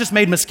 okay, God just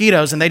made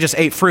mosquitoes and they just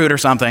ate fruit or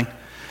something.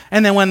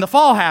 And then when the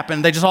fall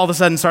happened, they just all of a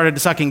sudden started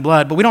sucking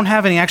blood. But we don't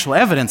have any actual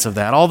evidence of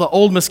that. All the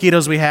old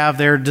mosquitoes we have,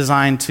 they're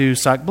designed to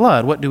suck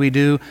blood. What do we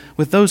do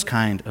with those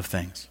kind of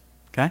things,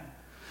 okay?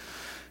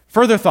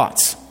 Further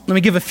thoughts. Let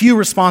me give a few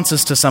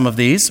responses to some of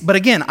these. But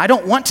again, I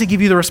don't want to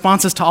give you the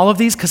responses to all of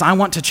these because I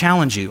want to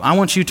challenge you. I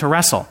want you to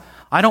wrestle.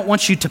 I don't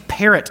want you to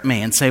parrot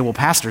me and say, well,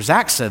 Pastor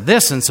Zach said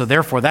this, and so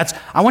therefore that's...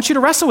 I want you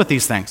to wrestle with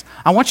these things.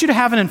 I want you to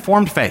have an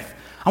informed faith.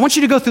 I want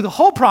you to go through the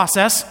whole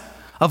process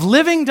of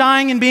living,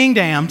 dying, and being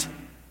damned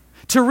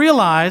to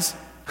realize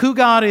who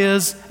God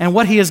is and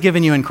what he has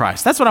given you in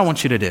Christ. That's what I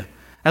want you to do.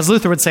 As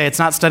Luther would say, it's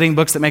not studying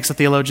books that makes a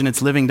theologian,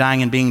 it's living,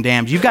 dying, and being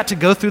damned. You've got to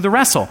go through the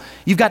wrestle.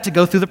 You've got to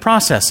go through the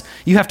process.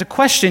 You have to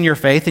question your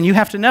faith, and you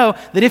have to know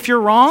that if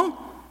you're wrong,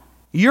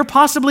 you're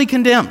possibly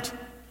condemned,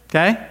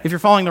 okay? If you're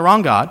following the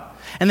wrong God.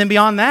 And then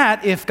beyond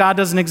that, if God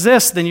doesn't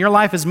exist, then your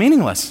life is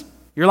meaningless.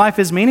 Your life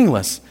is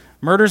meaningless.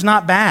 Murder's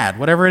not bad,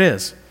 whatever it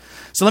is.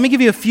 So let me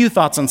give you a few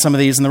thoughts on some of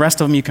these, and the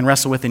rest of them you can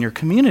wrestle with in your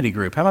community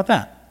group. How about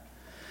that?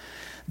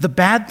 The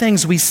bad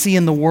things we see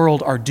in the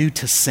world are due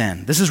to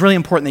sin. This is really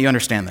important that you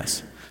understand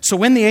this. So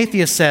when the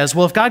atheist says,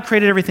 well, if God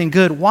created everything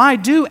good, why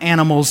do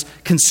animals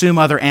consume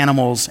other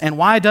animals? And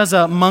why does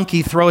a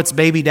monkey throw its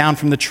baby down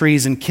from the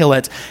trees and kill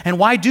it? And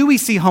why do we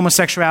see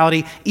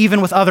homosexuality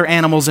even with other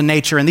animals in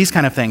nature and these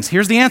kind of things?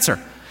 Here's the answer.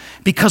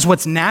 Because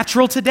what's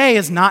natural today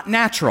is not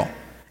natural.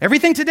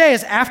 Everything today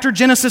is after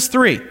Genesis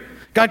 3.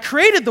 God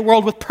created the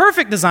world with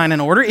perfect design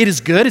and order. It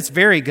is good. It's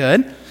very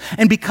good.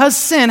 And because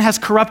sin has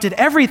corrupted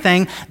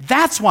everything,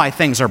 that's why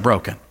things are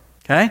broken.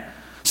 Okay?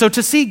 So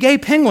to see gay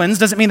penguins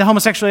doesn't mean that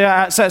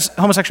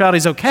homosexuality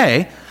is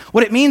okay.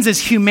 What it means is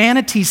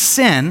humanity's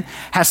sin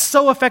has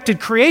so affected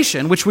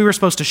creation, which we were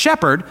supposed to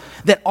shepherd,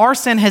 that our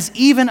sin has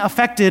even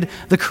affected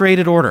the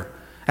created order.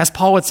 As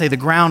Paul would say, the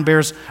ground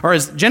bears, or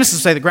as Genesis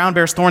would say, the ground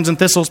bears thorns and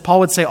thistles.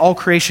 Paul would say all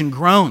creation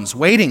groans,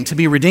 waiting to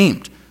be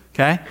redeemed.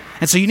 Okay?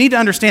 And so you need to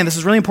understand, this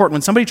is really important.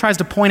 When somebody tries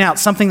to point out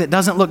something that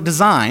doesn't look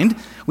designed,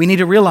 we need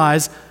to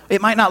realize it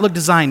might not look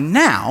designed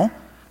now,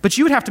 but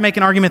you would have to make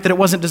an argument that it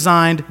wasn't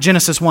designed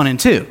Genesis 1 and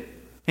 2.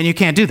 And you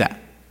can't do that,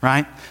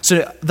 right?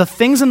 So the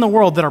things in the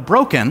world that are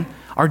broken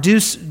are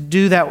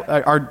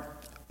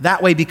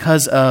that way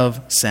because of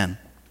sin.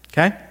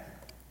 Okay?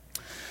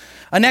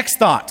 A next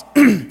thought.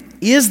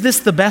 Is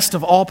this the best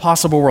of all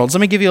possible worlds?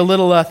 Let me give you a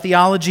little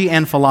theology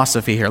and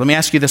philosophy here. Let me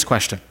ask you this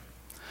question.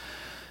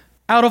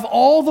 Out of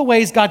all the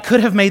ways God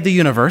could have made the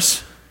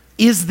universe,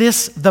 is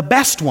this the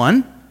best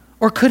one,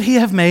 or could he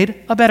have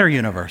made a better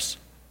universe?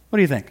 What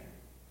do you think?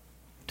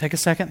 Take a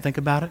second, think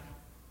about it.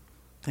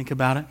 Think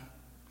about it.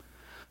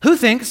 Who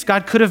thinks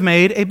God could have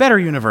made a better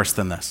universe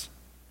than this?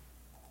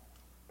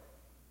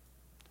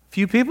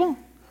 Few people?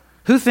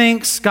 Who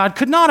thinks God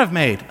could not have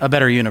made a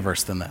better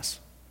universe than this?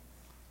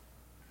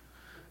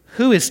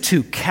 Who is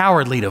too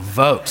cowardly to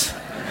vote?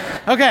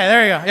 Okay,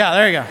 there you go. Yeah,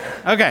 there you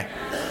go. Okay.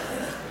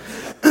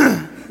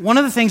 One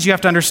of the things you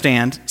have to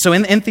understand, so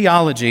in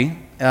theology,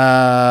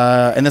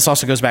 and this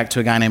also goes back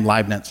to a guy named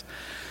Leibniz,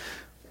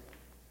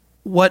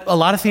 what a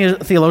lot of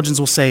theologians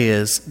will say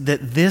is that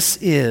this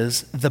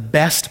is the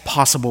best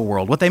possible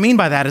world. What they mean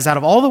by that is out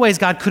of all the ways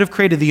God could have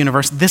created the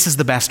universe, this is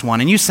the best one.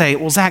 And you say,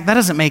 well, Zach, that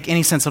doesn't make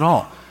any sense at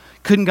all.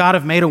 Couldn't God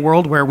have made a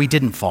world where we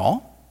didn't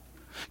fall?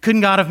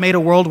 Couldn't God have made a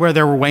world where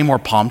there were way more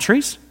palm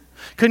trees?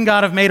 Couldn't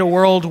God have made a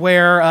world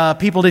where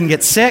people didn't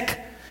get sick?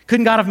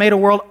 Couldn't God have made a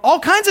world all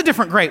kinds of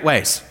different great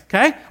ways?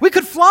 Okay? We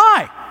could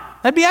fly.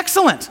 That'd be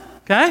excellent.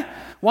 Okay?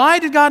 Why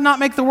did God not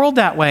make the world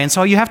that way? And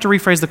so you have to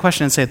rephrase the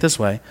question and say it this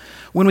way.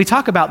 When we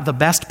talk about the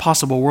best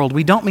possible world,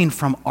 we don't mean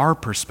from our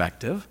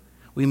perspective.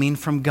 We mean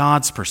from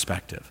God's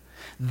perspective.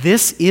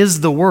 This is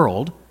the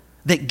world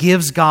that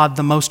gives God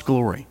the most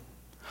glory.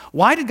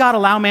 Why did God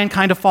allow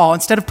mankind to fall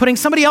instead of putting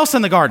somebody else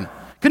in the garden?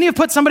 Couldn't he have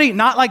put somebody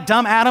not like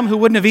dumb Adam who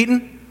wouldn't have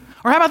eaten?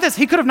 Or how about this?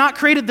 He could have not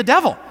created the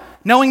devil,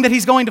 knowing that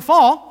he's going to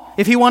fall,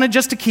 if he wanted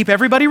just to keep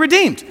everybody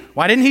redeemed.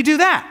 Why didn't he do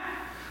that?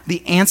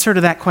 The answer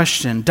to that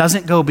question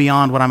doesn't go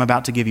beyond what I'm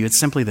about to give you. It's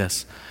simply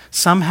this.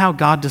 Somehow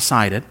God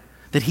decided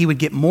that he would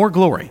get more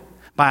glory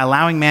by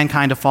allowing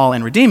mankind to fall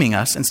and redeeming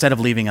us instead of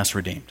leaving us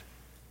redeemed.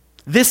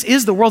 This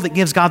is the world that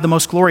gives God the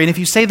most glory. And if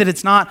you say that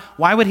it's not,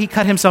 why would he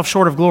cut himself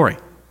short of glory?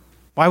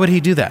 Why would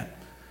he do that?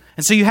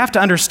 And so you have to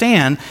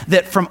understand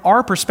that from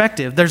our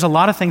perspective, there's a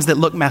lot of things that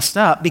look messed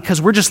up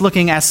because we're just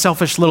looking as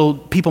selfish little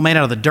people made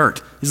out of the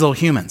dirt, these little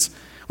humans.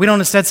 We don't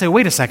instead say,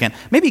 wait a second,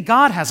 maybe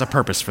God has a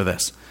purpose for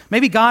this.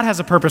 Maybe God has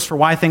a purpose for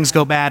why things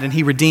go bad and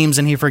he redeems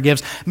and he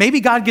forgives.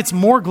 Maybe God gets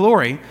more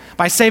glory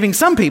by saving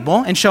some people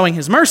and showing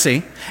his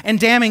mercy and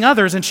damning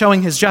others and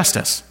showing his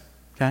justice.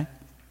 Okay?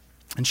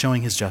 And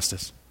showing his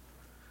justice.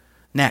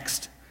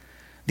 Next,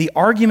 the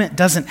argument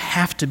doesn't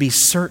have to be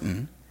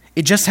certain.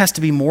 It just has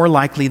to be more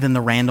likely than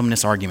the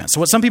randomness argument. So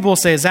what some people will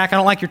say is, Zach, I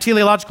don't like your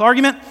teleological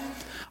argument.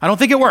 I don't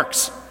think it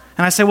works.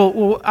 And I say,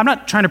 well, I'm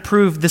not trying to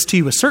prove this to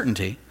you with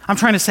certainty. I'm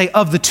trying to say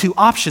of the two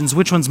options,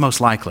 which one's most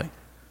likely?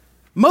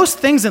 Most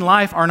things in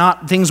life are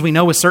not things we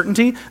know with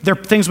certainty. They're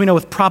things we know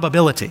with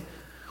probability.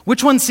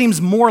 Which one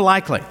seems more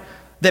likely?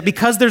 That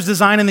because there's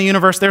design in the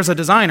universe, there's a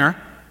designer.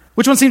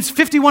 Which one seems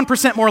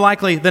 51% more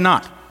likely than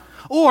not?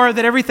 Or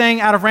that everything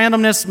out of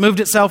randomness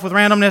moved itself with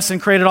randomness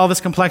and created all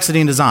this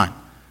complexity in design?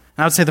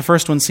 And I would say the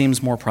first one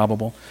seems more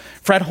probable.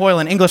 Fred Hoyle,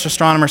 an English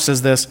astronomer,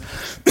 says this.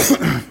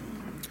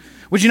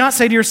 Would you not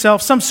say to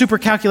yourself, some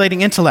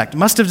supercalculating intellect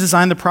must have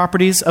designed the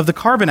properties of the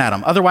carbon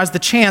atom. Otherwise, the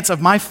chance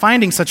of my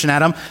finding such an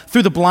atom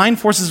through the blind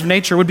forces of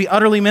nature would be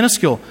utterly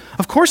minuscule.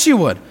 Of course you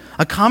would.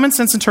 A common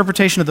sense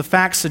interpretation of the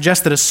facts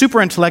suggests that a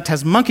superintellect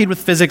has monkeyed with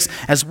physics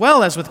as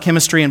well as with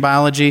chemistry and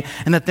biology,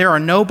 and that there are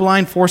no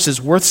blind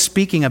forces worth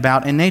speaking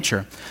about in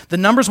nature. The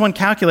numbers one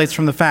calculates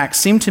from the facts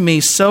seem to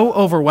me so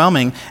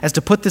overwhelming as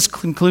to put this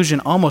conclusion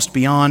almost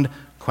beyond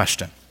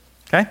question.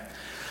 Okay?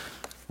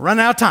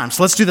 Running out of time,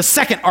 so let's do the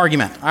second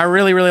argument. I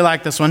really, really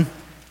like this one.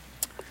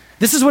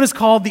 This is what is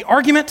called the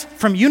argument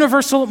from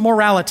universal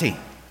morality.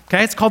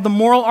 Okay, it's called the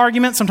moral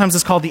argument. Sometimes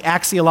it's called the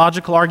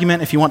axiological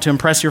argument if you want to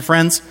impress your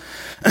friends.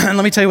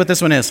 Let me tell you what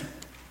this one is.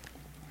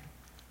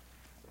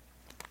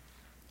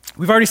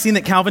 We've already seen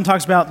that Calvin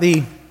talks about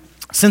the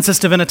sensus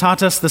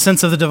divinitatis, the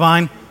sense of the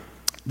divine.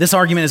 This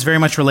argument is very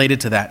much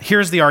related to that.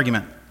 Here's the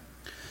argument.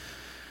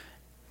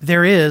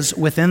 There is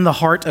within the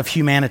heart of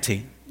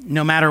humanity,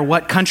 no matter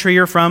what country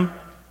you're from,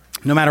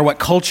 no matter what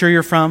culture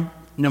you're from,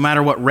 no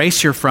matter what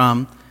race you're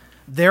from,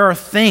 there are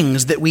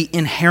things that we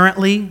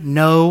inherently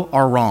know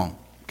are wrong.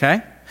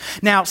 Okay?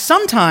 Now,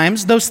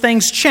 sometimes those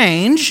things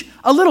change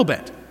a little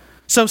bit.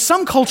 So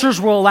some cultures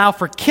will allow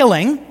for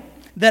killing,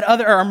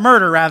 or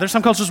murder rather.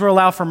 Some cultures will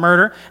allow for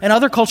murder, and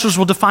other cultures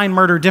will define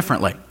murder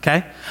differently.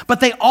 Okay?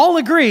 But they all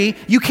agree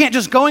you can't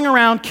just going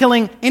around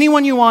killing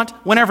anyone you want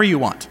whenever you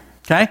want.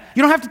 Okay?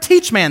 You don't have to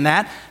teach man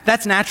that.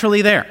 That's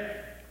naturally there.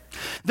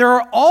 There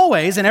are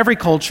always, in every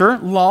culture,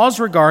 laws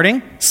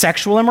regarding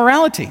sexual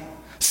immorality.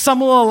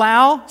 Some will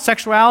allow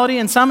sexuality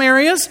in some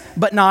areas,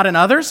 but not in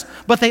others.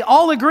 But they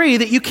all agree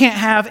that you can't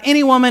have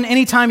any woman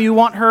anytime you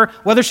want her,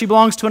 whether she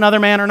belongs to another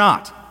man or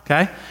not.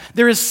 Okay?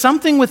 There is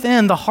something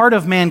within the heart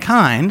of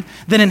mankind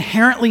that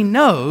inherently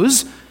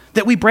knows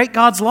that we break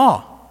God's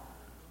law.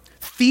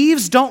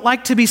 Thieves don't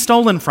like to be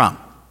stolen from.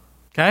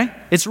 Okay?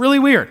 It's really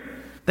weird.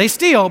 They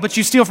steal, but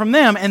you steal from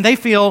them, and they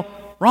feel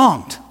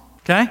wronged.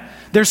 Okay?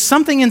 There's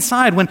something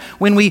inside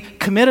when we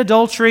commit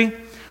adultery,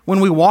 when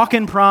we walk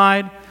in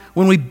pride,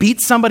 when we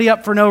beat somebody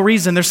up for no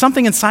reason, there's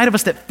something inside of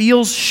us that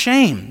feels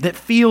shame, that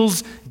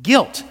feels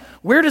guilt.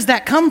 Where does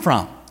that come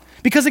from?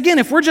 Because again,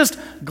 if we're just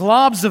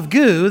globs of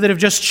goo that have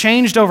just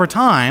changed over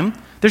time,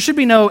 there should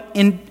be no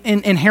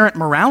inherent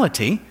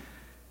morality.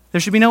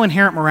 There should be no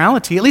inherent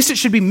morality. At least it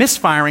should be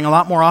misfiring a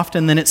lot more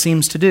often than it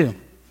seems to do.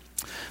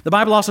 The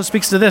Bible also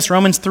speaks to this,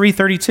 Romans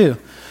 3:32.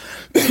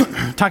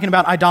 Talking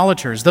about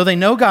idolaters. Though they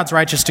know God's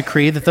righteous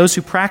decree that those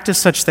who practice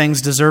such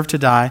things deserve to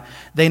die,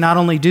 they not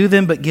only do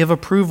them, but give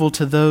approval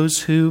to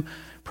those who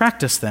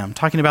practice them.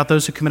 Talking about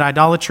those who commit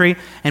idolatry,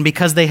 and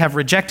because they have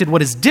rejected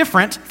what is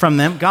different from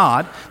them,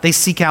 God, they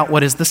seek out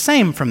what is the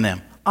same from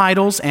them.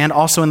 Idols, and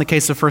also in the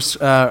case of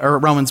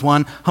Romans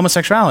 1,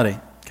 homosexuality.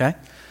 Okay?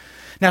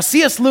 Now,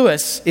 C.S.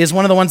 Lewis is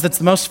one of the ones that's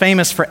the most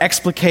famous for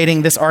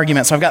explicating this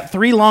argument. So I've got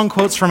 3 long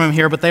quotes from him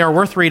here, but they are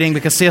worth reading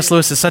because C.S.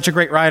 Lewis is such a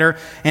great writer,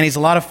 and he's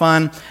a lot of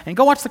fun. And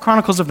go watch the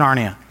Chronicles of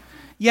Narnia.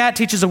 Yeah, it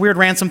teaches a weird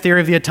ransom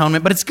theory of the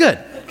atonement, but it's good.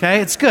 Okay?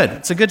 It's good.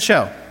 It's a good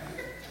show.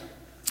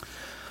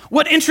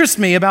 What interests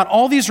me about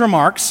all these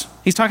remarks,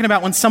 he's talking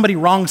about when somebody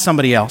wrongs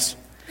somebody else,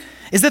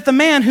 is that the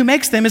man who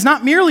makes them is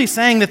not merely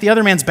saying that the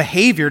other man's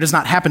behavior does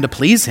not happen to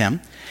please him.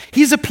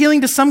 He's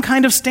appealing to some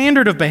kind of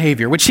standard of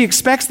behavior, which he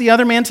expects the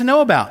other man to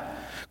know about.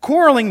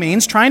 Quarreling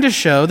means trying to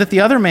show that the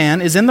other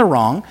man is in the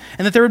wrong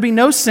and that there would be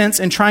no sense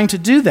in trying to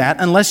do that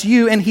unless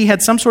you and he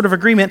had some sort of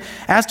agreement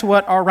as to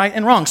what are right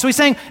and wrong. So he's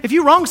saying, if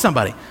you wrong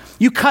somebody,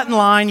 you cut in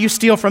line, you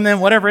steal from them,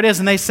 whatever it is,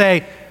 and they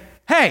say,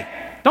 hey,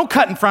 don't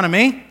cut in front of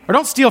me or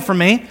don't steal from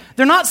me.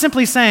 They're not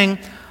simply saying,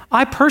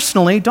 I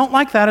personally don't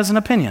like that as an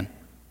opinion.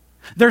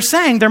 They're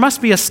saying there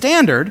must be a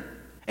standard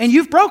and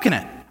you've broken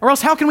it, or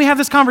else how can we have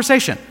this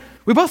conversation?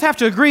 We both have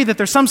to agree that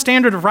there's some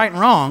standard of right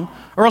and wrong,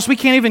 or else we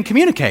can't even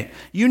communicate.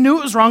 You knew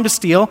it was wrong to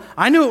steal.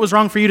 I knew it was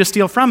wrong for you to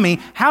steal from me.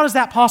 How is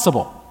that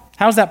possible?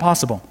 How is that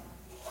possible?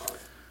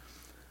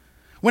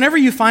 Whenever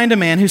you find a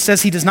man who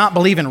says he does not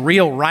believe in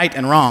real right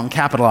and wrong,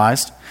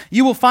 capitalized,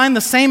 you will find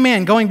the same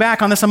man going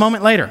back on this a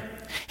moment later.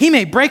 He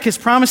may break his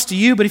promise to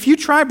you, but if you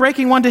try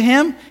breaking one to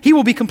him, he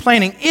will be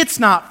complaining, it's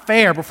not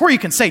fair, before you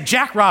can say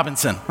Jack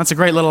Robinson. That's a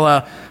great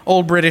little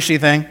old Britishy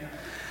thing.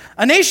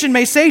 A nation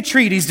may say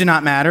treaties do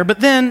not matter, but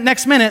then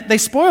next minute they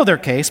spoil their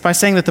case by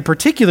saying that the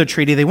particular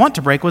treaty they want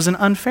to break was an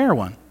unfair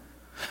one.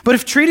 But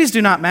if treaties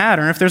do not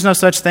matter, and if there's no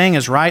such thing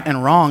as right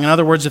and wrong, in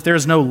other words, if there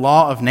is no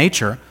law of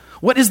nature,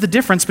 what is the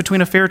difference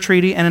between a fair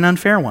treaty and an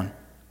unfair one?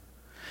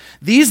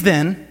 These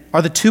then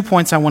are the 2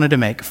 points I wanted to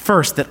make.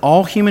 First, that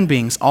all human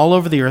beings all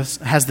over the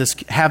earth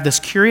have this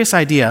curious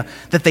idea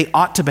that they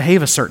ought to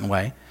behave a certain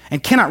way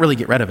and cannot really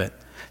get rid of it.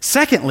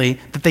 Secondly,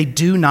 that they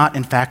do not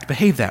in fact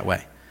behave that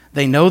way.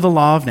 They know the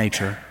law of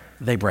nature,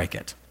 they break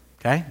it.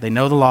 Okay? They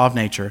know the law of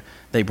nature,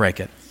 they break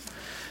it.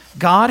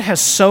 God has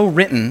so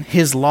written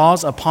his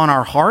laws upon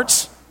our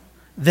hearts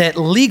that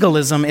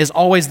legalism is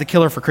always the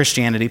killer for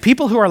Christianity.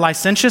 People who are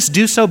licentious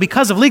do so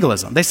because of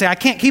legalism. They say, I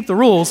can't keep the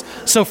rules,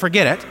 so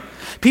forget it.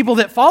 People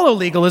that follow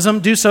legalism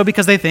do so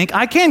because they think,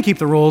 I can keep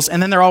the rules,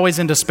 and then they're always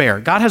in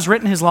despair. God has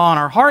written his law on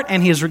our heart,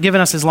 and he has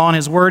given us his law and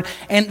his word,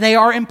 and they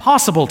are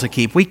impossible to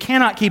keep. We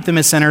cannot keep them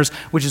as sinners,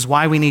 which is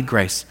why we need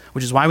grace,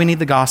 which is why we need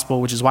the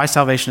gospel, which is why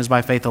salvation is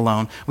by faith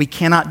alone. We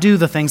cannot do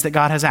the things that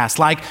God has asked,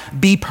 like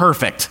be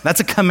perfect.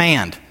 That's a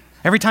command.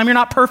 Every time you're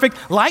not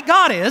perfect, like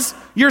God is,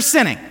 you're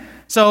sinning.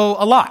 So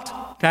a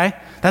lot, okay?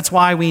 That's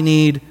why we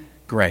need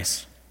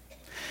grace.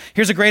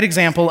 Here's a great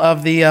example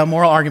of the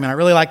moral argument. I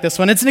really like this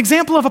one. It's an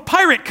example of a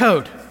pirate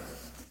code,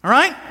 all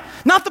right?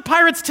 Not the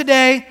pirates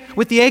today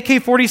with the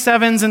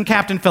AK-47s and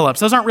Captain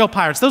Phillips. Those aren't real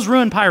pirates. Those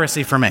ruin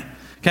piracy for me,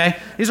 okay?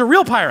 These are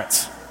real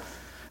pirates.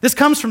 This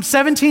comes from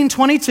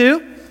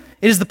 1722.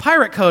 It is the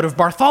pirate code of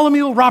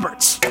Bartholomew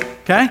Roberts,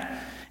 okay?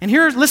 And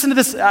here, listen to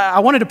this. I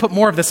wanted to put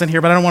more of this in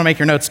here, but I don't want to make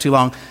your notes too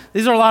long.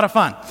 These are a lot of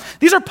fun.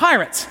 These are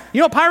pirates.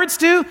 You know what pirates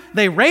do?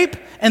 They rape,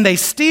 and they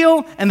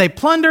steal, and they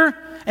plunder,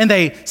 and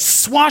they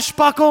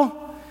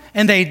swashbuckle,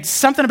 and they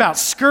something about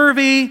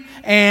scurvy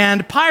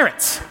and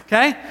pirates,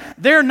 okay?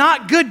 They're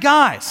not good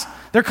guys.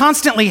 They're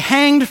constantly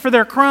hanged for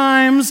their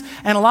crimes,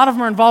 and a lot of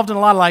them are involved in a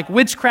lot of like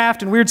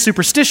witchcraft and weird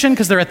superstition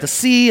because they're at the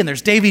sea and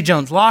there's Davy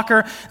Jones'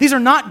 locker. These are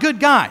not good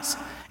guys.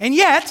 And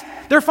yet,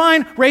 they're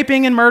fine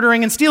raping and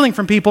murdering and stealing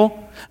from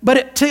people.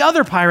 But to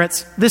other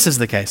pirates, this is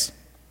the case.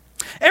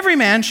 Every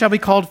man shall be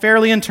called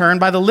fairly in turn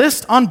by the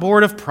list on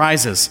board of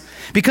prizes,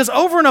 because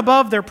over and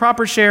above their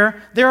proper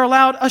share, they are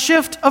allowed a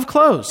shift of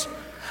clothes.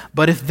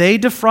 But if they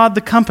defraud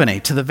the company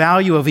to the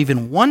value of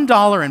even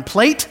 $1 in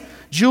plate,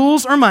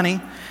 jewels, or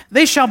money,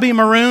 they shall be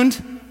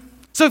marooned.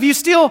 So if you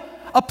steal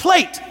a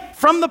plate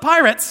from the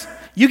pirates,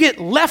 you get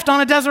left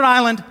on a desert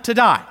island to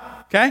die,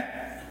 okay?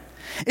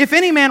 If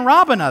any man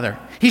rob another,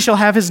 he shall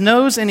have his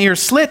nose and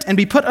ears slit and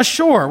be put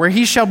ashore, where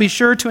he shall be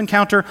sure to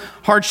encounter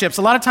hardships.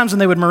 A lot of times when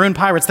they would maroon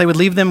pirates, they would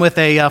leave them with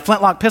a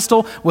flintlock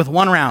pistol with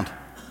one round,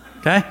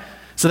 okay?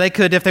 So they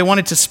could, if they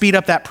wanted to speed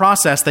up that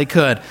process, they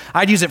could.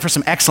 I'd use it for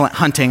some excellent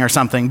hunting or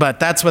something, but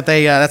that's what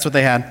they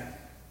had.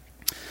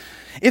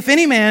 If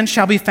any man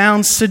shall be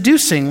found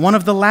seducing one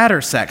of the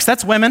latter sex,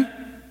 that's women,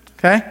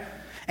 okay,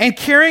 and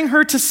carrying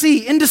her to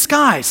sea in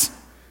disguise,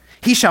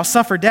 he shall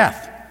suffer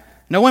death.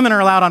 No women are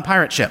allowed on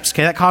pirate ships,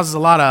 okay? That causes a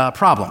lot of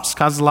problems,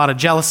 causes a lot of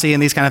jealousy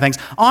and these kind of things.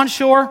 On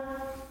shore,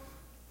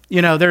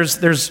 you know,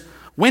 there's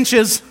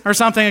winches or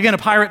something, again, a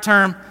pirate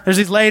term. There's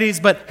these ladies,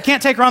 but you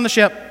can't take her on the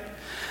ship.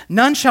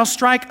 None shall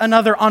strike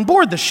another on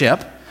board the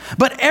ship,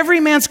 but every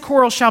man's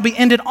quarrel shall be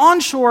ended on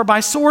shore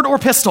by sword or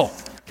pistol,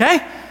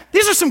 okay?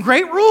 These are some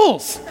great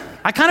rules.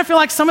 I kind of feel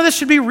like some of this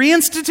should be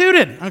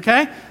reinstituted,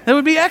 okay? That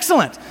would be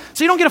excellent.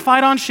 So you don't get to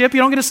fight on ship, you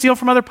don't get to steal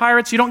from other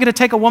pirates, you don't get to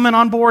take a woman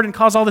on board and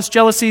cause all this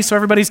jealousy so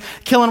everybody's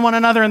killing one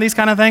another and these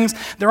kind of things.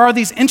 There are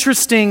these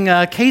interesting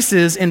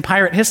cases in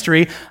pirate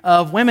history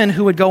of women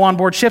who would go on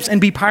board ships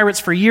and be pirates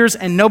for years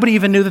and nobody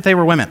even knew that they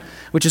were women,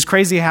 which is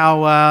crazy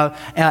how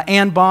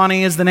Anne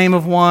Bonny is the name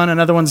of one,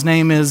 another one's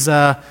name is,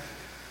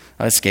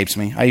 escapes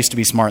me. I used to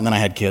be smart and then I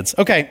had kids.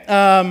 Okay,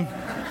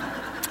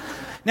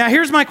 now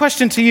here's my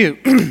question to you.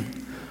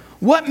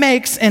 What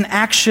makes an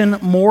action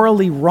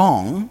morally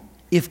wrong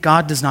if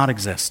God does not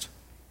exist?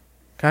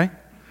 Okay?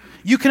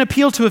 You can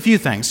appeal to a few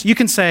things. You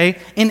can say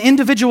an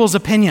individual's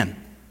opinion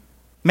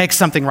makes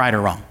something right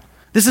or wrong.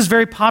 This is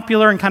very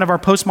popular in kind of our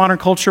postmodern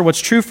culture.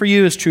 What's true for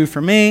you is true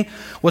for me.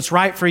 What's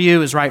right for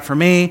you is right for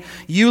me.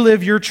 You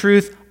live your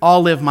truth,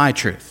 I'll live my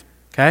truth.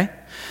 Okay?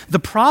 The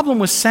problem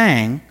with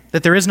saying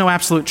that there is no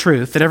absolute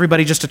truth, that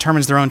everybody just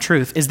determines their own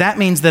truth, is that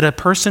means that a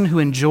person who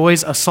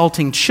enjoys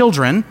assaulting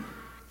children,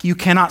 you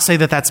cannot say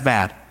that that's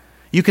bad.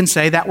 You can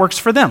say that works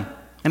for them.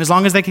 And as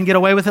long as they can get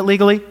away with it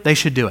legally, they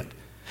should do it.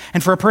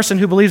 And for a person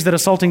who believes that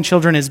assaulting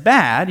children is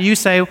bad, you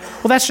say,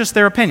 well, that's just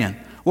their opinion.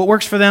 What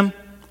works for them,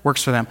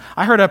 works for them.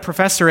 I heard a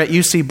professor at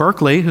UC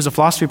Berkeley, who's a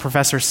philosophy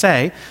professor,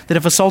 say that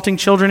if assaulting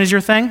children is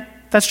your thing,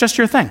 that's just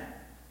your thing.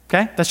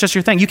 Okay? That's just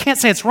your thing. You can't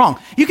say it's wrong.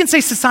 You can say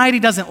society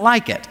doesn't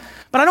like it.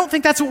 But I don't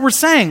think that's what we're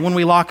saying when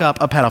we lock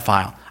up a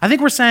pedophile. I think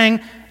we're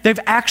saying they've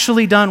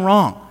actually done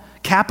wrong.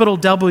 Capital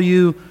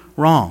W,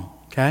 wrong.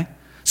 Okay?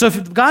 So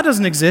if God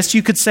doesn't exist,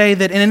 you could say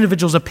that an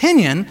individual's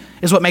opinion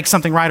is what makes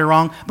something right or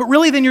wrong, but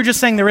really then you're just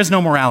saying there is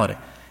no morality.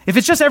 If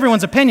it's just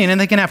everyone's opinion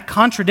and they can have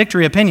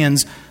contradictory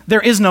opinions,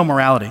 there is no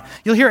morality.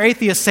 You'll hear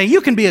atheists say,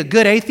 you can be a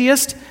good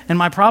atheist, and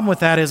my problem with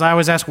that is I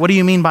always ask, what do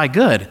you mean by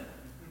good?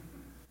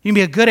 You can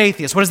be a good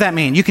atheist. What does that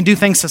mean? You can do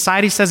things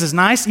society says is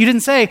nice? You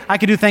didn't say, I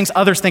can do things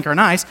others think are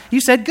nice.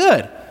 You said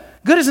good.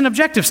 Good is an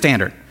objective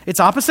standard. Its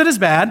opposite is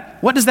bad.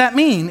 What does that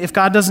mean if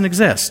God doesn't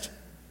exist?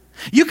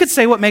 You could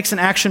say what makes an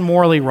action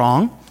morally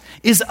wrong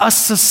is a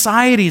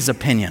society's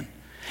opinion.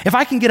 If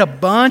I can get a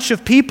bunch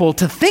of people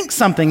to think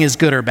something is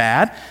good or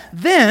bad,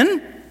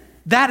 then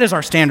that is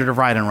our standard of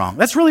right and wrong.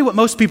 That's really what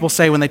most people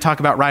say when they talk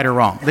about right or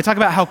wrong. They talk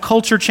about how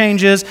culture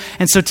changes,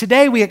 and so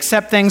today we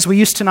accept things we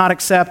used to not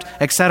accept,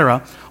 etc.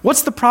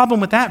 What's the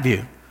problem with that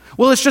view?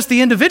 Well, it's just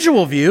the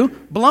individual view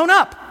blown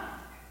up.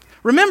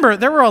 Remember,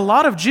 there were a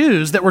lot of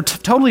Jews that were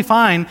totally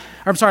fine,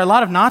 a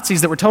lot of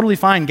Nazis that were totally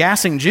fine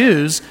gassing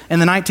Jews in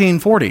the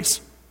 1940s.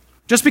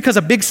 Just because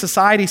a big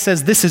society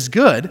says this is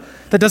good,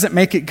 that doesn't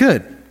make it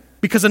good.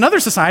 Because another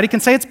society can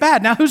say it's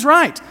bad. Now, who's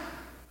right?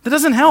 That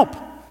doesn't help.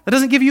 That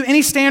doesn't give you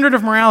any standard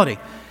of morality.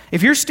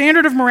 If your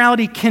standard of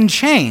morality can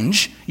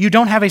change, you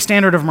don't have a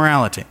standard of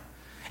morality.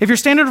 If your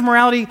standard of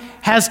morality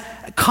has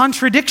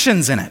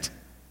contradictions in it,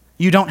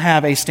 you don't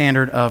have a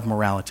standard of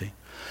morality.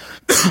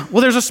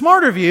 Well, there's a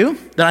smarter view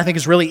that I think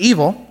is really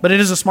evil, but it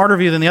is a smarter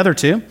view than the other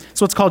two.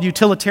 It's what's called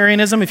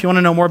utilitarianism. If you want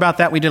to know more about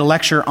that, we did a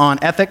lecture on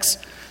ethics.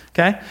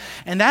 Okay?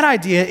 And that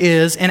idea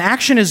is an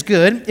action is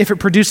good if it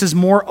produces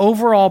more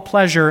overall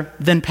pleasure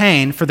than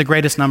pain for the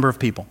greatest number of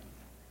people.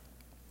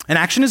 An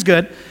action is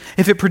good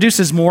if it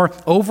produces more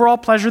overall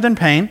pleasure than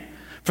pain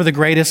for the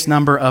greatest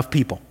number of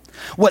people.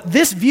 What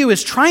this view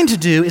is trying to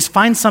do is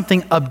find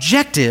something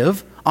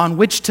objective on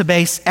which to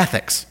base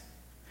ethics.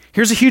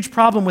 Here's a huge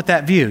problem with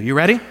that view. You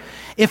ready?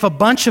 If a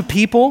bunch of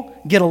people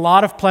get a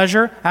lot of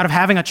pleasure out of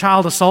having a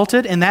child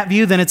assaulted, in that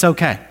view, then it's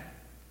okay.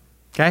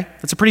 Okay?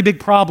 That's a pretty big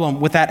problem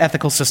with that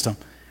ethical system.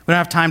 We don't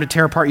have time to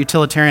tear apart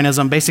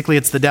utilitarianism. Basically,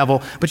 it's the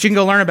devil. But you can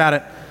go learn about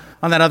it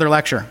on that other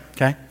lecture.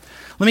 Okay?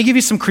 Let me give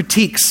you some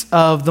critiques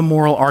of the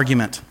moral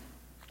argument.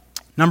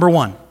 Number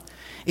one,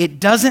 it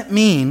doesn't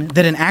mean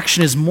that an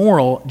action is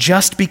moral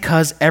just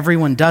because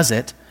everyone does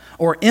it,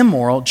 or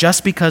immoral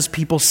just because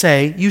people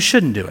say you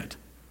shouldn't do it.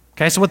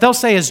 Okay? So what they'll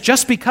say is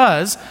just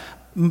because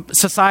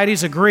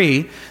societies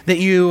agree that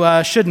you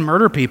shouldn't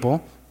murder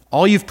people,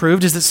 all you've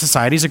proved is that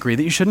societies agree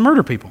that you shouldn't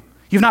murder people.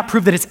 You've not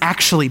proved that it's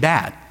actually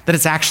bad, that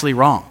it's actually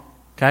wrong.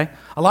 Okay?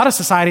 A lot of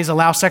societies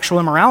allow sexual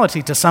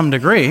immorality to some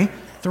degree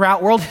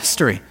throughout world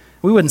history.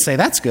 We wouldn't say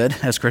that's good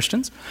as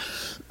Christians.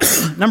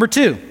 Number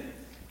two,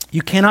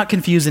 you cannot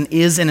confuse an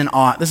is and an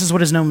ought. This is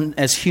what is known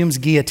as Hume's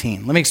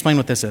guillotine. Let me explain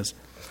what this is.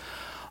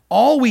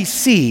 All we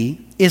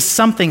see is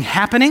something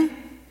happening,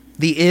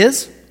 the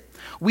is.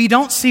 We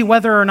don't see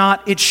whether or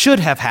not it should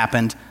have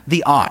happened,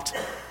 the ought.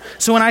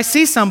 So when I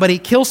see somebody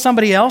kill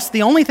somebody else,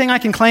 the only thing I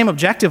can claim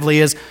objectively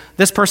is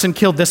this person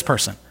killed this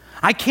person.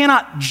 I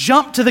cannot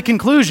jump to the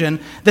conclusion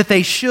that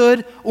they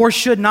should or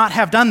should not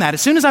have done that.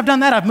 As soon as I've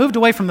done that, I've moved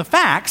away from the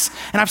facts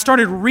and I've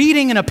started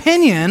reading an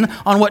opinion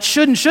on what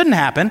should and shouldn't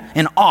happen,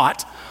 an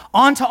ought,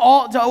 onto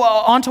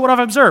what I've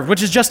observed,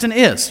 which is just an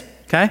is.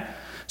 Okay?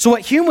 So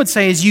what Hume would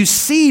say is you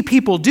see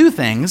people do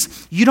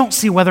things, you don't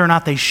see whether or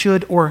not they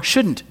should or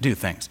shouldn't do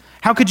things.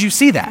 How could you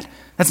see that?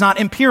 That's not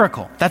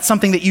empirical. That's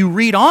something that you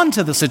read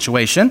onto the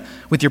situation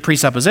with your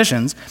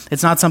presuppositions.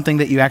 It's not something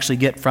that you actually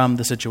get from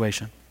the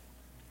situation.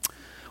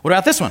 What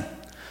about this one?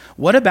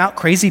 What about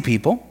crazy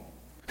people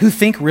who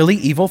think really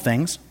evil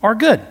things are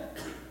good?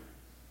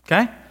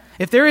 Okay?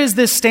 If there is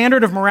this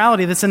standard of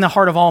morality that's in the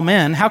heart of all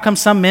men, how come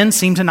some men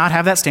seem to not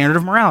have that standard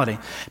of morality?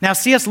 Now,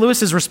 C.S.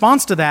 Lewis's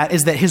response to that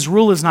is that his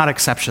rule is not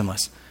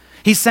exceptionless.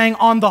 He's saying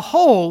on the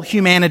whole,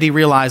 humanity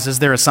realizes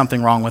there is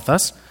something wrong with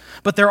us.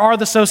 But there are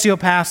the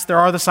sociopaths, there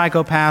are the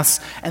psychopaths,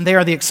 and they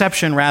are the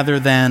exception rather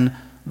than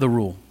the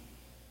rule.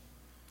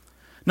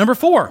 Number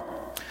four,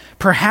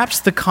 perhaps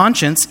the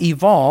conscience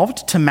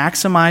evolved to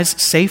maximize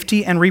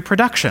safety and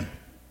reproduction.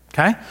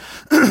 Okay?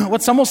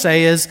 What some will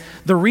say is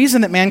the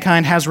reason that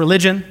mankind has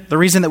religion, the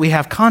reason that we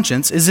have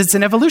conscience, is it's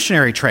an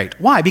evolutionary trait.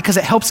 Why? Because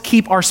it helps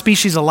keep our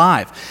species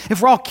alive.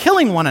 If we're all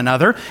killing one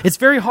another, it's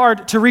very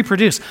hard to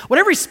reproduce. What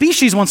every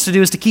species wants to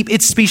do is to keep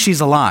its species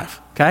alive.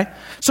 Okay?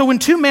 So when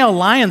two male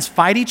lions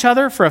fight each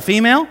other for a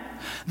female,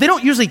 they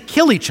don't usually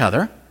kill each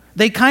other.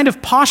 They kind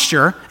of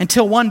posture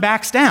until one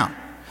backs down.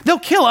 They'll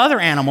kill other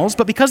animals,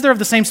 but because they're of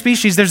the same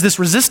species, there's this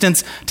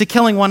resistance to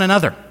killing one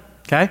another.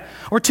 Okay?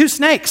 Or two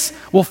snakes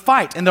will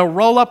fight and they'll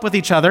roll up with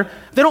each other.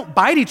 They don't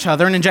bite each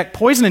other and inject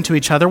poison into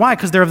each other. Why?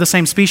 Because they're of the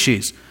same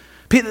species.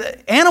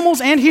 Animals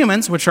and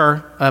humans, which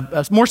are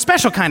a more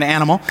special kind of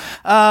animal,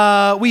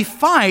 we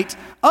fight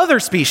other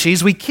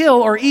species. We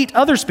kill or eat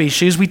other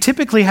species. We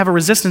typically have a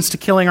resistance to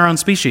killing our own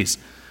species.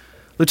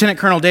 Lieutenant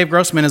Colonel Dave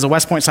Grossman is a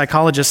West Point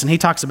psychologist, and he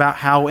talks about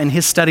how in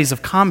his studies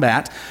of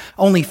combat,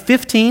 only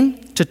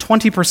 15 to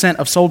 20%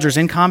 of soldiers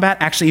in combat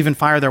actually even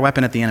fire their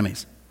weapon at the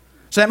enemies.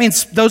 So that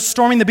means those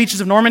storming the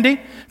beaches of Normandy,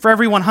 for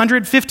every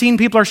 100, 15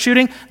 people are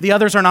shooting, the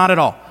others are not at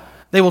all.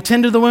 They will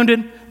tend to the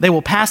wounded, they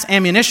will pass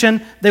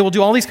ammunition, they will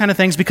do all these kind of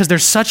things because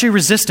there's such a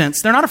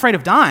resistance. They're not afraid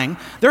of dying,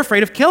 they're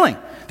afraid of killing.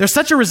 There's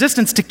such a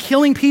resistance to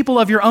killing people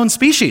of your own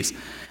species.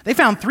 They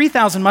found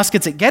 3,000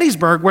 muskets at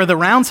Gettysburg where the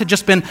rounds had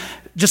just been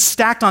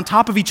stacked on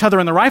top of each other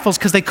in the rifles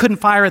because they couldn't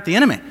fire at the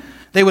enemy.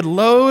 They would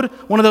load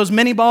one of those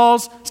mini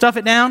balls, stuff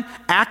it down,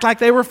 act like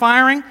they were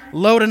firing,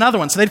 load another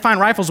one. So they'd find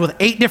rifles with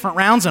 8 different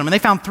rounds in them, and they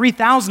found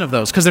 3,000 of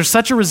those because there's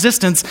such a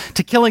resistance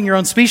to killing your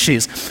own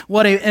species.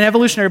 What an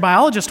evolutionary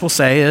biologist will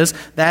say is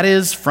that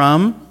is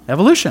from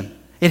evolution.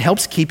 It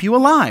helps keep you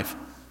alive.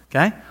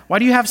 Okay? Why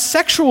do you have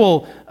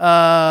sexual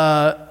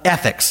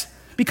ethics?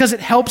 Because it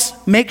helps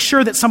make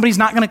sure that somebody's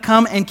not going to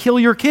come and kill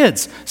your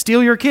kids,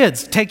 steal your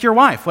kids, take your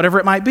wife, whatever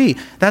it might be.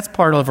 That's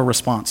part of a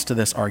response to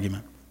this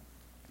argument.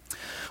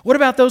 What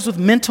about those with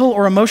mental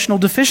or emotional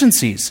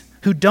deficiencies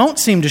who don't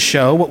seem to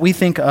show what we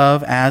think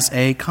of as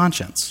a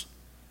conscience?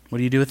 What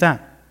do you do with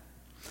that?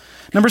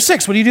 Number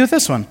 6, what do you do with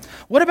this one?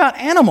 What about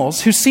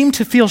animals who seem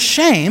to feel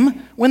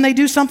shame when they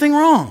do something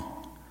wrong?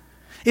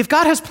 If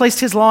God has placed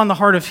his law in the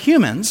heart of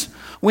humans,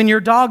 when your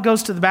dog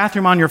goes to the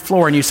bathroom on your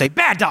floor and you say,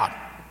 "Bad dog,"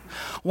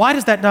 why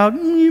does that dog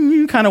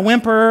kind of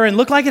whimper and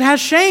look like it has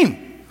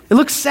shame? It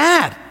looks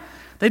sad.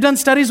 They've done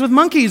studies with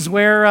monkeys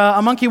where a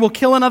monkey will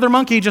kill another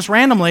monkey just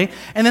randomly,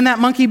 and then that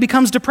monkey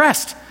becomes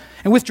depressed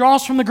and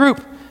withdraws from the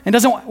group. And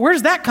where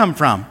does that come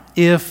from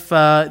if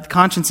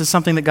conscience is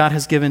something that God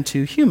has given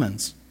to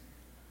humans?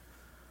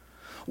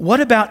 What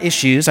about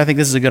issues, I think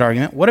this is a good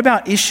argument, what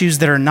about issues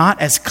that are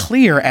not as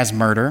clear as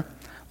murder,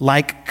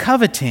 like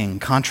coveting,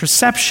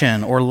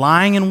 contraception, or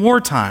lying in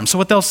wartime? So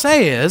what they'll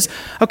say is,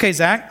 okay,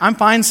 Zach, I'm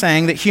fine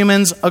saying that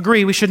humans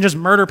agree we shouldn't just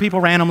murder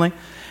people randomly,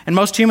 and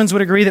most humans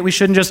would agree that we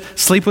shouldn't just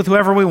sleep with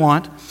whoever we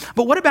want.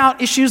 But what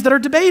about issues that are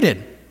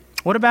debated?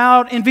 What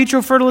about in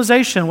vitro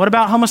fertilization? What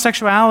about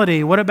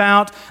homosexuality? What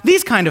about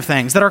these kind of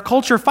things that our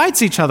culture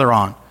fights each other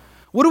on?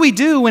 What do we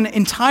do when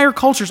entire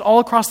cultures all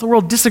across the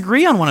world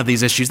disagree on one of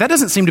these issues? That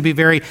doesn't seem to be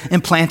very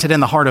implanted in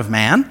the heart of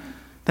man.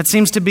 That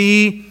seems to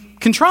be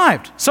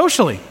contrived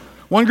socially.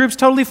 One group's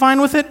totally fine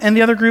with it, and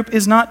the other group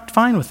is not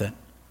fine with it.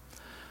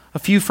 A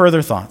few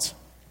further thoughts.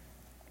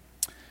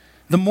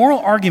 The moral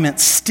argument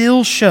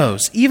still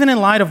shows, even in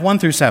light of 1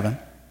 through 7,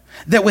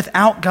 that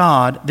without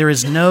God, there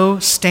is no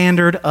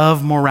standard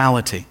of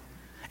morality.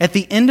 At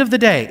the end of the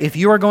day, if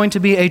you are going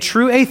to be a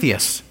true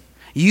atheist,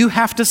 you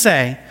have to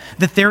say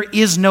that there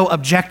is no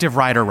objective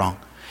right or wrong.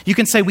 You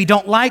can say we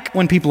don't like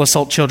when people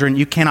assault children.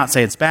 You cannot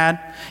say it's bad.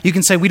 You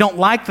can say we don't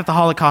like that the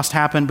Holocaust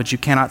happened, but you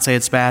cannot say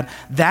it's bad.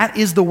 That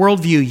is the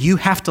worldview you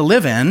have to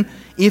live in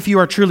if you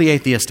are truly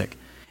atheistic.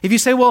 If you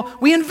say, well,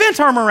 we invent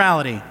our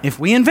morality. If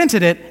we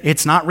invented it,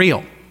 it's not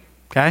real.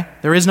 Okay?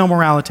 There is no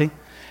morality.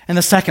 And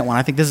the second one,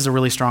 I think this is a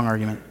really strong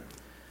argument.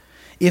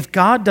 If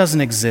God doesn't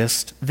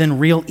exist, then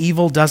real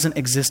evil doesn't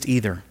exist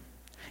either.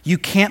 You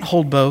can't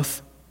hold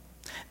both.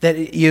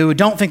 That you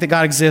don't think that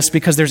God exists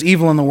because there's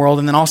evil in the world,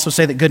 and then also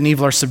say that good and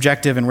evil are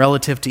subjective and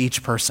relative to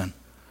each person.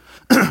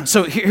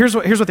 So here's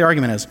what the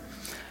argument is.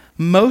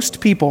 Most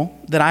people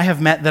that I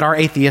have met that are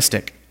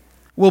atheistic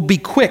will be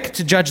quick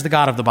to judge the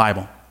God of the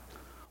Bible.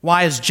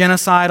 Why is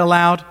genocide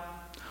allowed?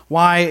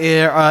 Why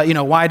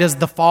does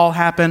the fall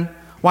happen?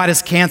 Why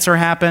does cancer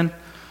happen?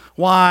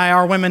 Why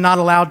are women not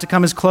allowed to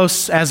come as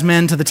close as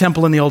men to the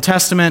temple in the Old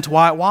Testament?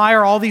 Why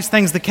are all these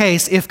things the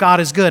case if God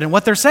is good? And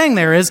what they're saying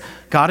there is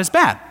God is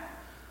bad.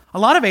 A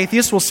lot of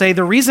atheists will say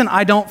the reason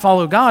I don't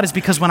follow God is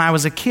because when I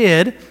was a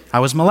kid, I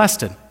was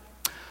molested,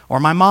 or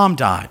my mom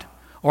died,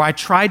 or I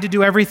tried to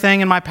do everything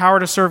in my power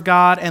to serve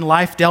God and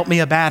life dealt me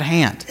a bad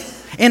hand.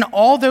 In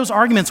all those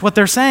arguments, what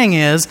they're saying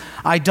is,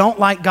 I don't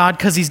like God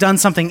because he's done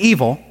something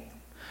evil,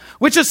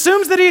 which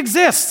assumes that he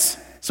exists,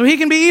 so he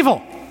can be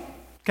evil.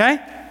 Okay?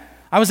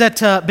 I was at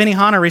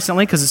Benihana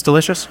recently because it's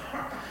delicious,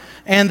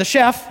 and the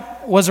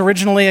chef was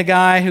originally a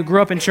guy who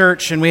grew up in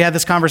church, and we had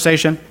this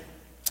conversation.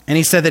 And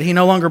he said that he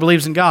no longer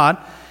believes in God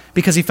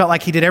because he felt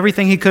like he did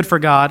everything he could for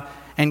God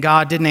and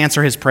God didn't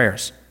answer his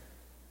prayers.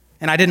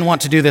 And I didn't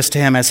want to do this to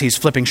him as he's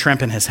flipping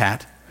shrimp in his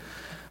hat.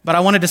 But I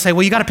wanted to say,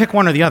 well, you got to pick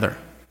one or the other.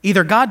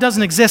 Either God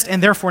doesn't exist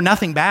and therefore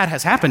nothing bad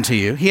has happened to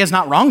you. He has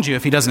not wronged you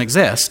if he doesn't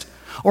exist.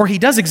 Or he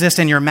does exist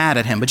and you're mad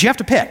at him. But you have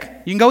to pick.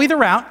 You can go either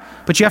route,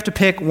 but you have to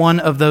pick one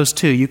of those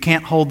two. You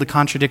can't hold the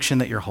contradiction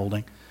that you're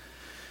holding.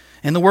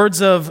 In the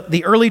words of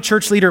the early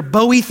church leader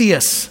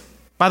Boethius,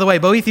 By the way,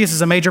 Boethius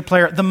is a major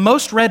player. The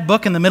most read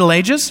book in the Middle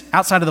Ages,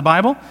 outside of the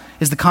Bible,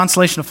 is The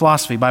Consolation of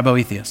Philosophy by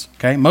Boethius.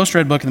 Okay? Most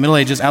read book in the Middle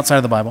Ages, outside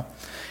of the Bible.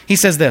 He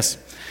says this: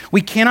 we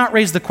cannot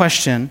raise the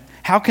question,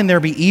 how can there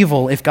be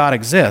evil if God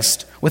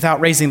exists, without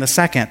raising the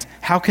second,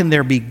 how can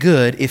there be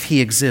good if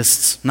he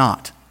exists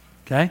not?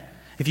 Okay?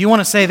 If you want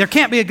to say there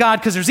can't be a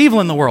God because there's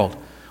evil in the world,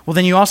 well,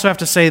 then you also have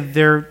to say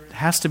there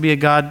has to be a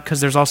God because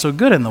there's also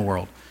good in the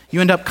world. You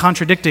end up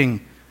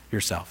contradicting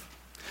yourself.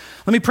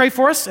 Let me pray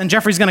for us, and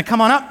Jeffrey's going to come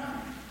on up.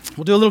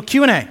 We'll do a little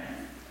Q&A.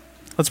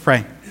 Let's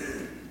pray.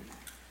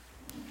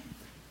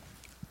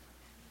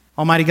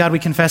 Almighty God, we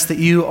confess that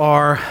you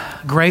are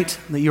great,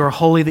 that you are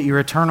holy, that you are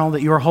eternal,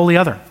 that you are wholly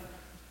other,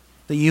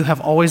 that you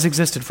have always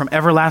existed from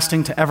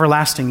everlasting to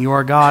everlasting. You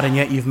are God, and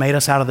yet you've made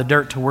us out of the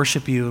dirt to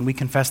worship you, and we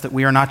confess that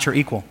we are not your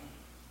equal.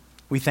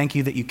 We thank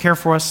you that you care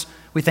for us.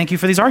 We thank you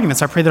for these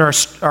arguments. I pray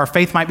that our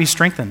faith might be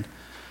strengthened.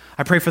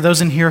 I pray for those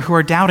in here who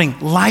are doubting,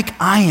 like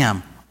I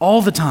am,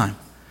 all the time.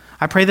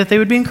 I pray that they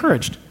would be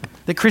encouraged,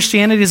 that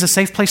Christianity is a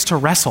safe place to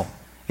wrestle.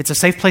 It's a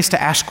safe place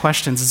to ask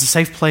questions. It's a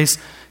safe place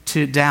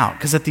to doubt,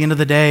 because at the end of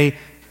the day,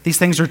 these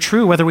things are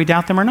true whether we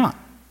doubt them or not.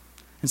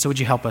 And so would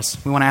you help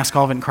us? We want to ask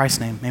all of it in Christ's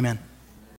name. Amen.